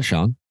say what,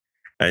 Sean?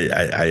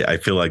 I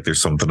feel like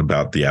there's something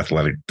about the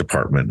athletic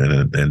department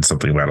and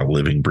something about a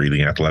living,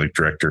 breathing athletic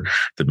director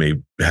that may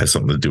have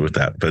something to do with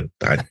that. But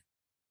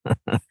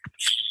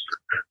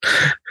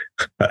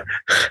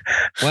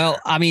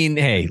well, I mean,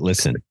 hey,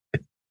 listen,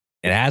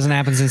 it hasn't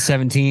happened since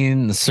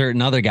 17. A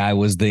certain other guy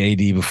was the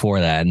AD before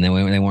that, and they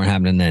weren't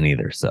happening then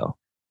either. So,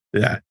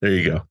 yeah, there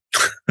you go.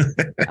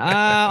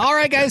 All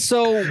right, guys.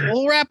 So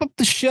we'll wrap up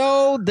the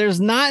show. There's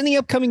not any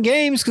upcoming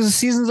games because the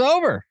season's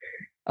over.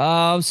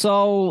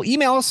 So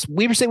email us,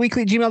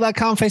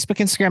 WeberStateWeekly@gmail.com, Facebook,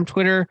 Instagram,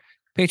 Twitter,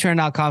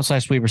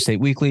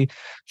 Patreon.com/WeberStateWeekly.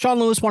 Sean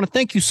Lewis, want to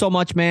thank you so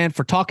much, man,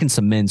 for talking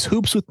some men's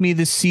hoops with me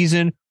this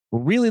season. We're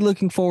really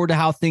looking forward to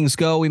how things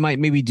go. We might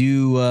maybe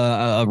do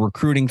a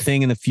recruiting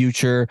thing in the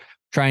future,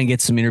 try and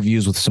get some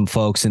interviews with some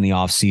folks in the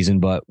off season,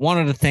 but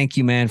wanted to thank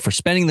you, man, for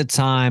spending the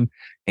time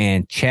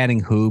and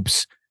chatting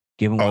hoops.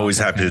 Always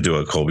happy to do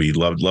it, Colby.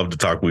 Love to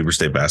talk Weber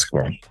State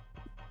basketball.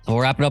 So we'll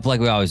wrap it up like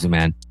we always do,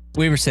 man.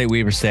 Weber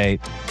State.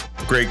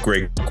 Great.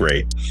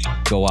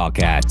 Go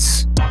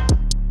Wildcats.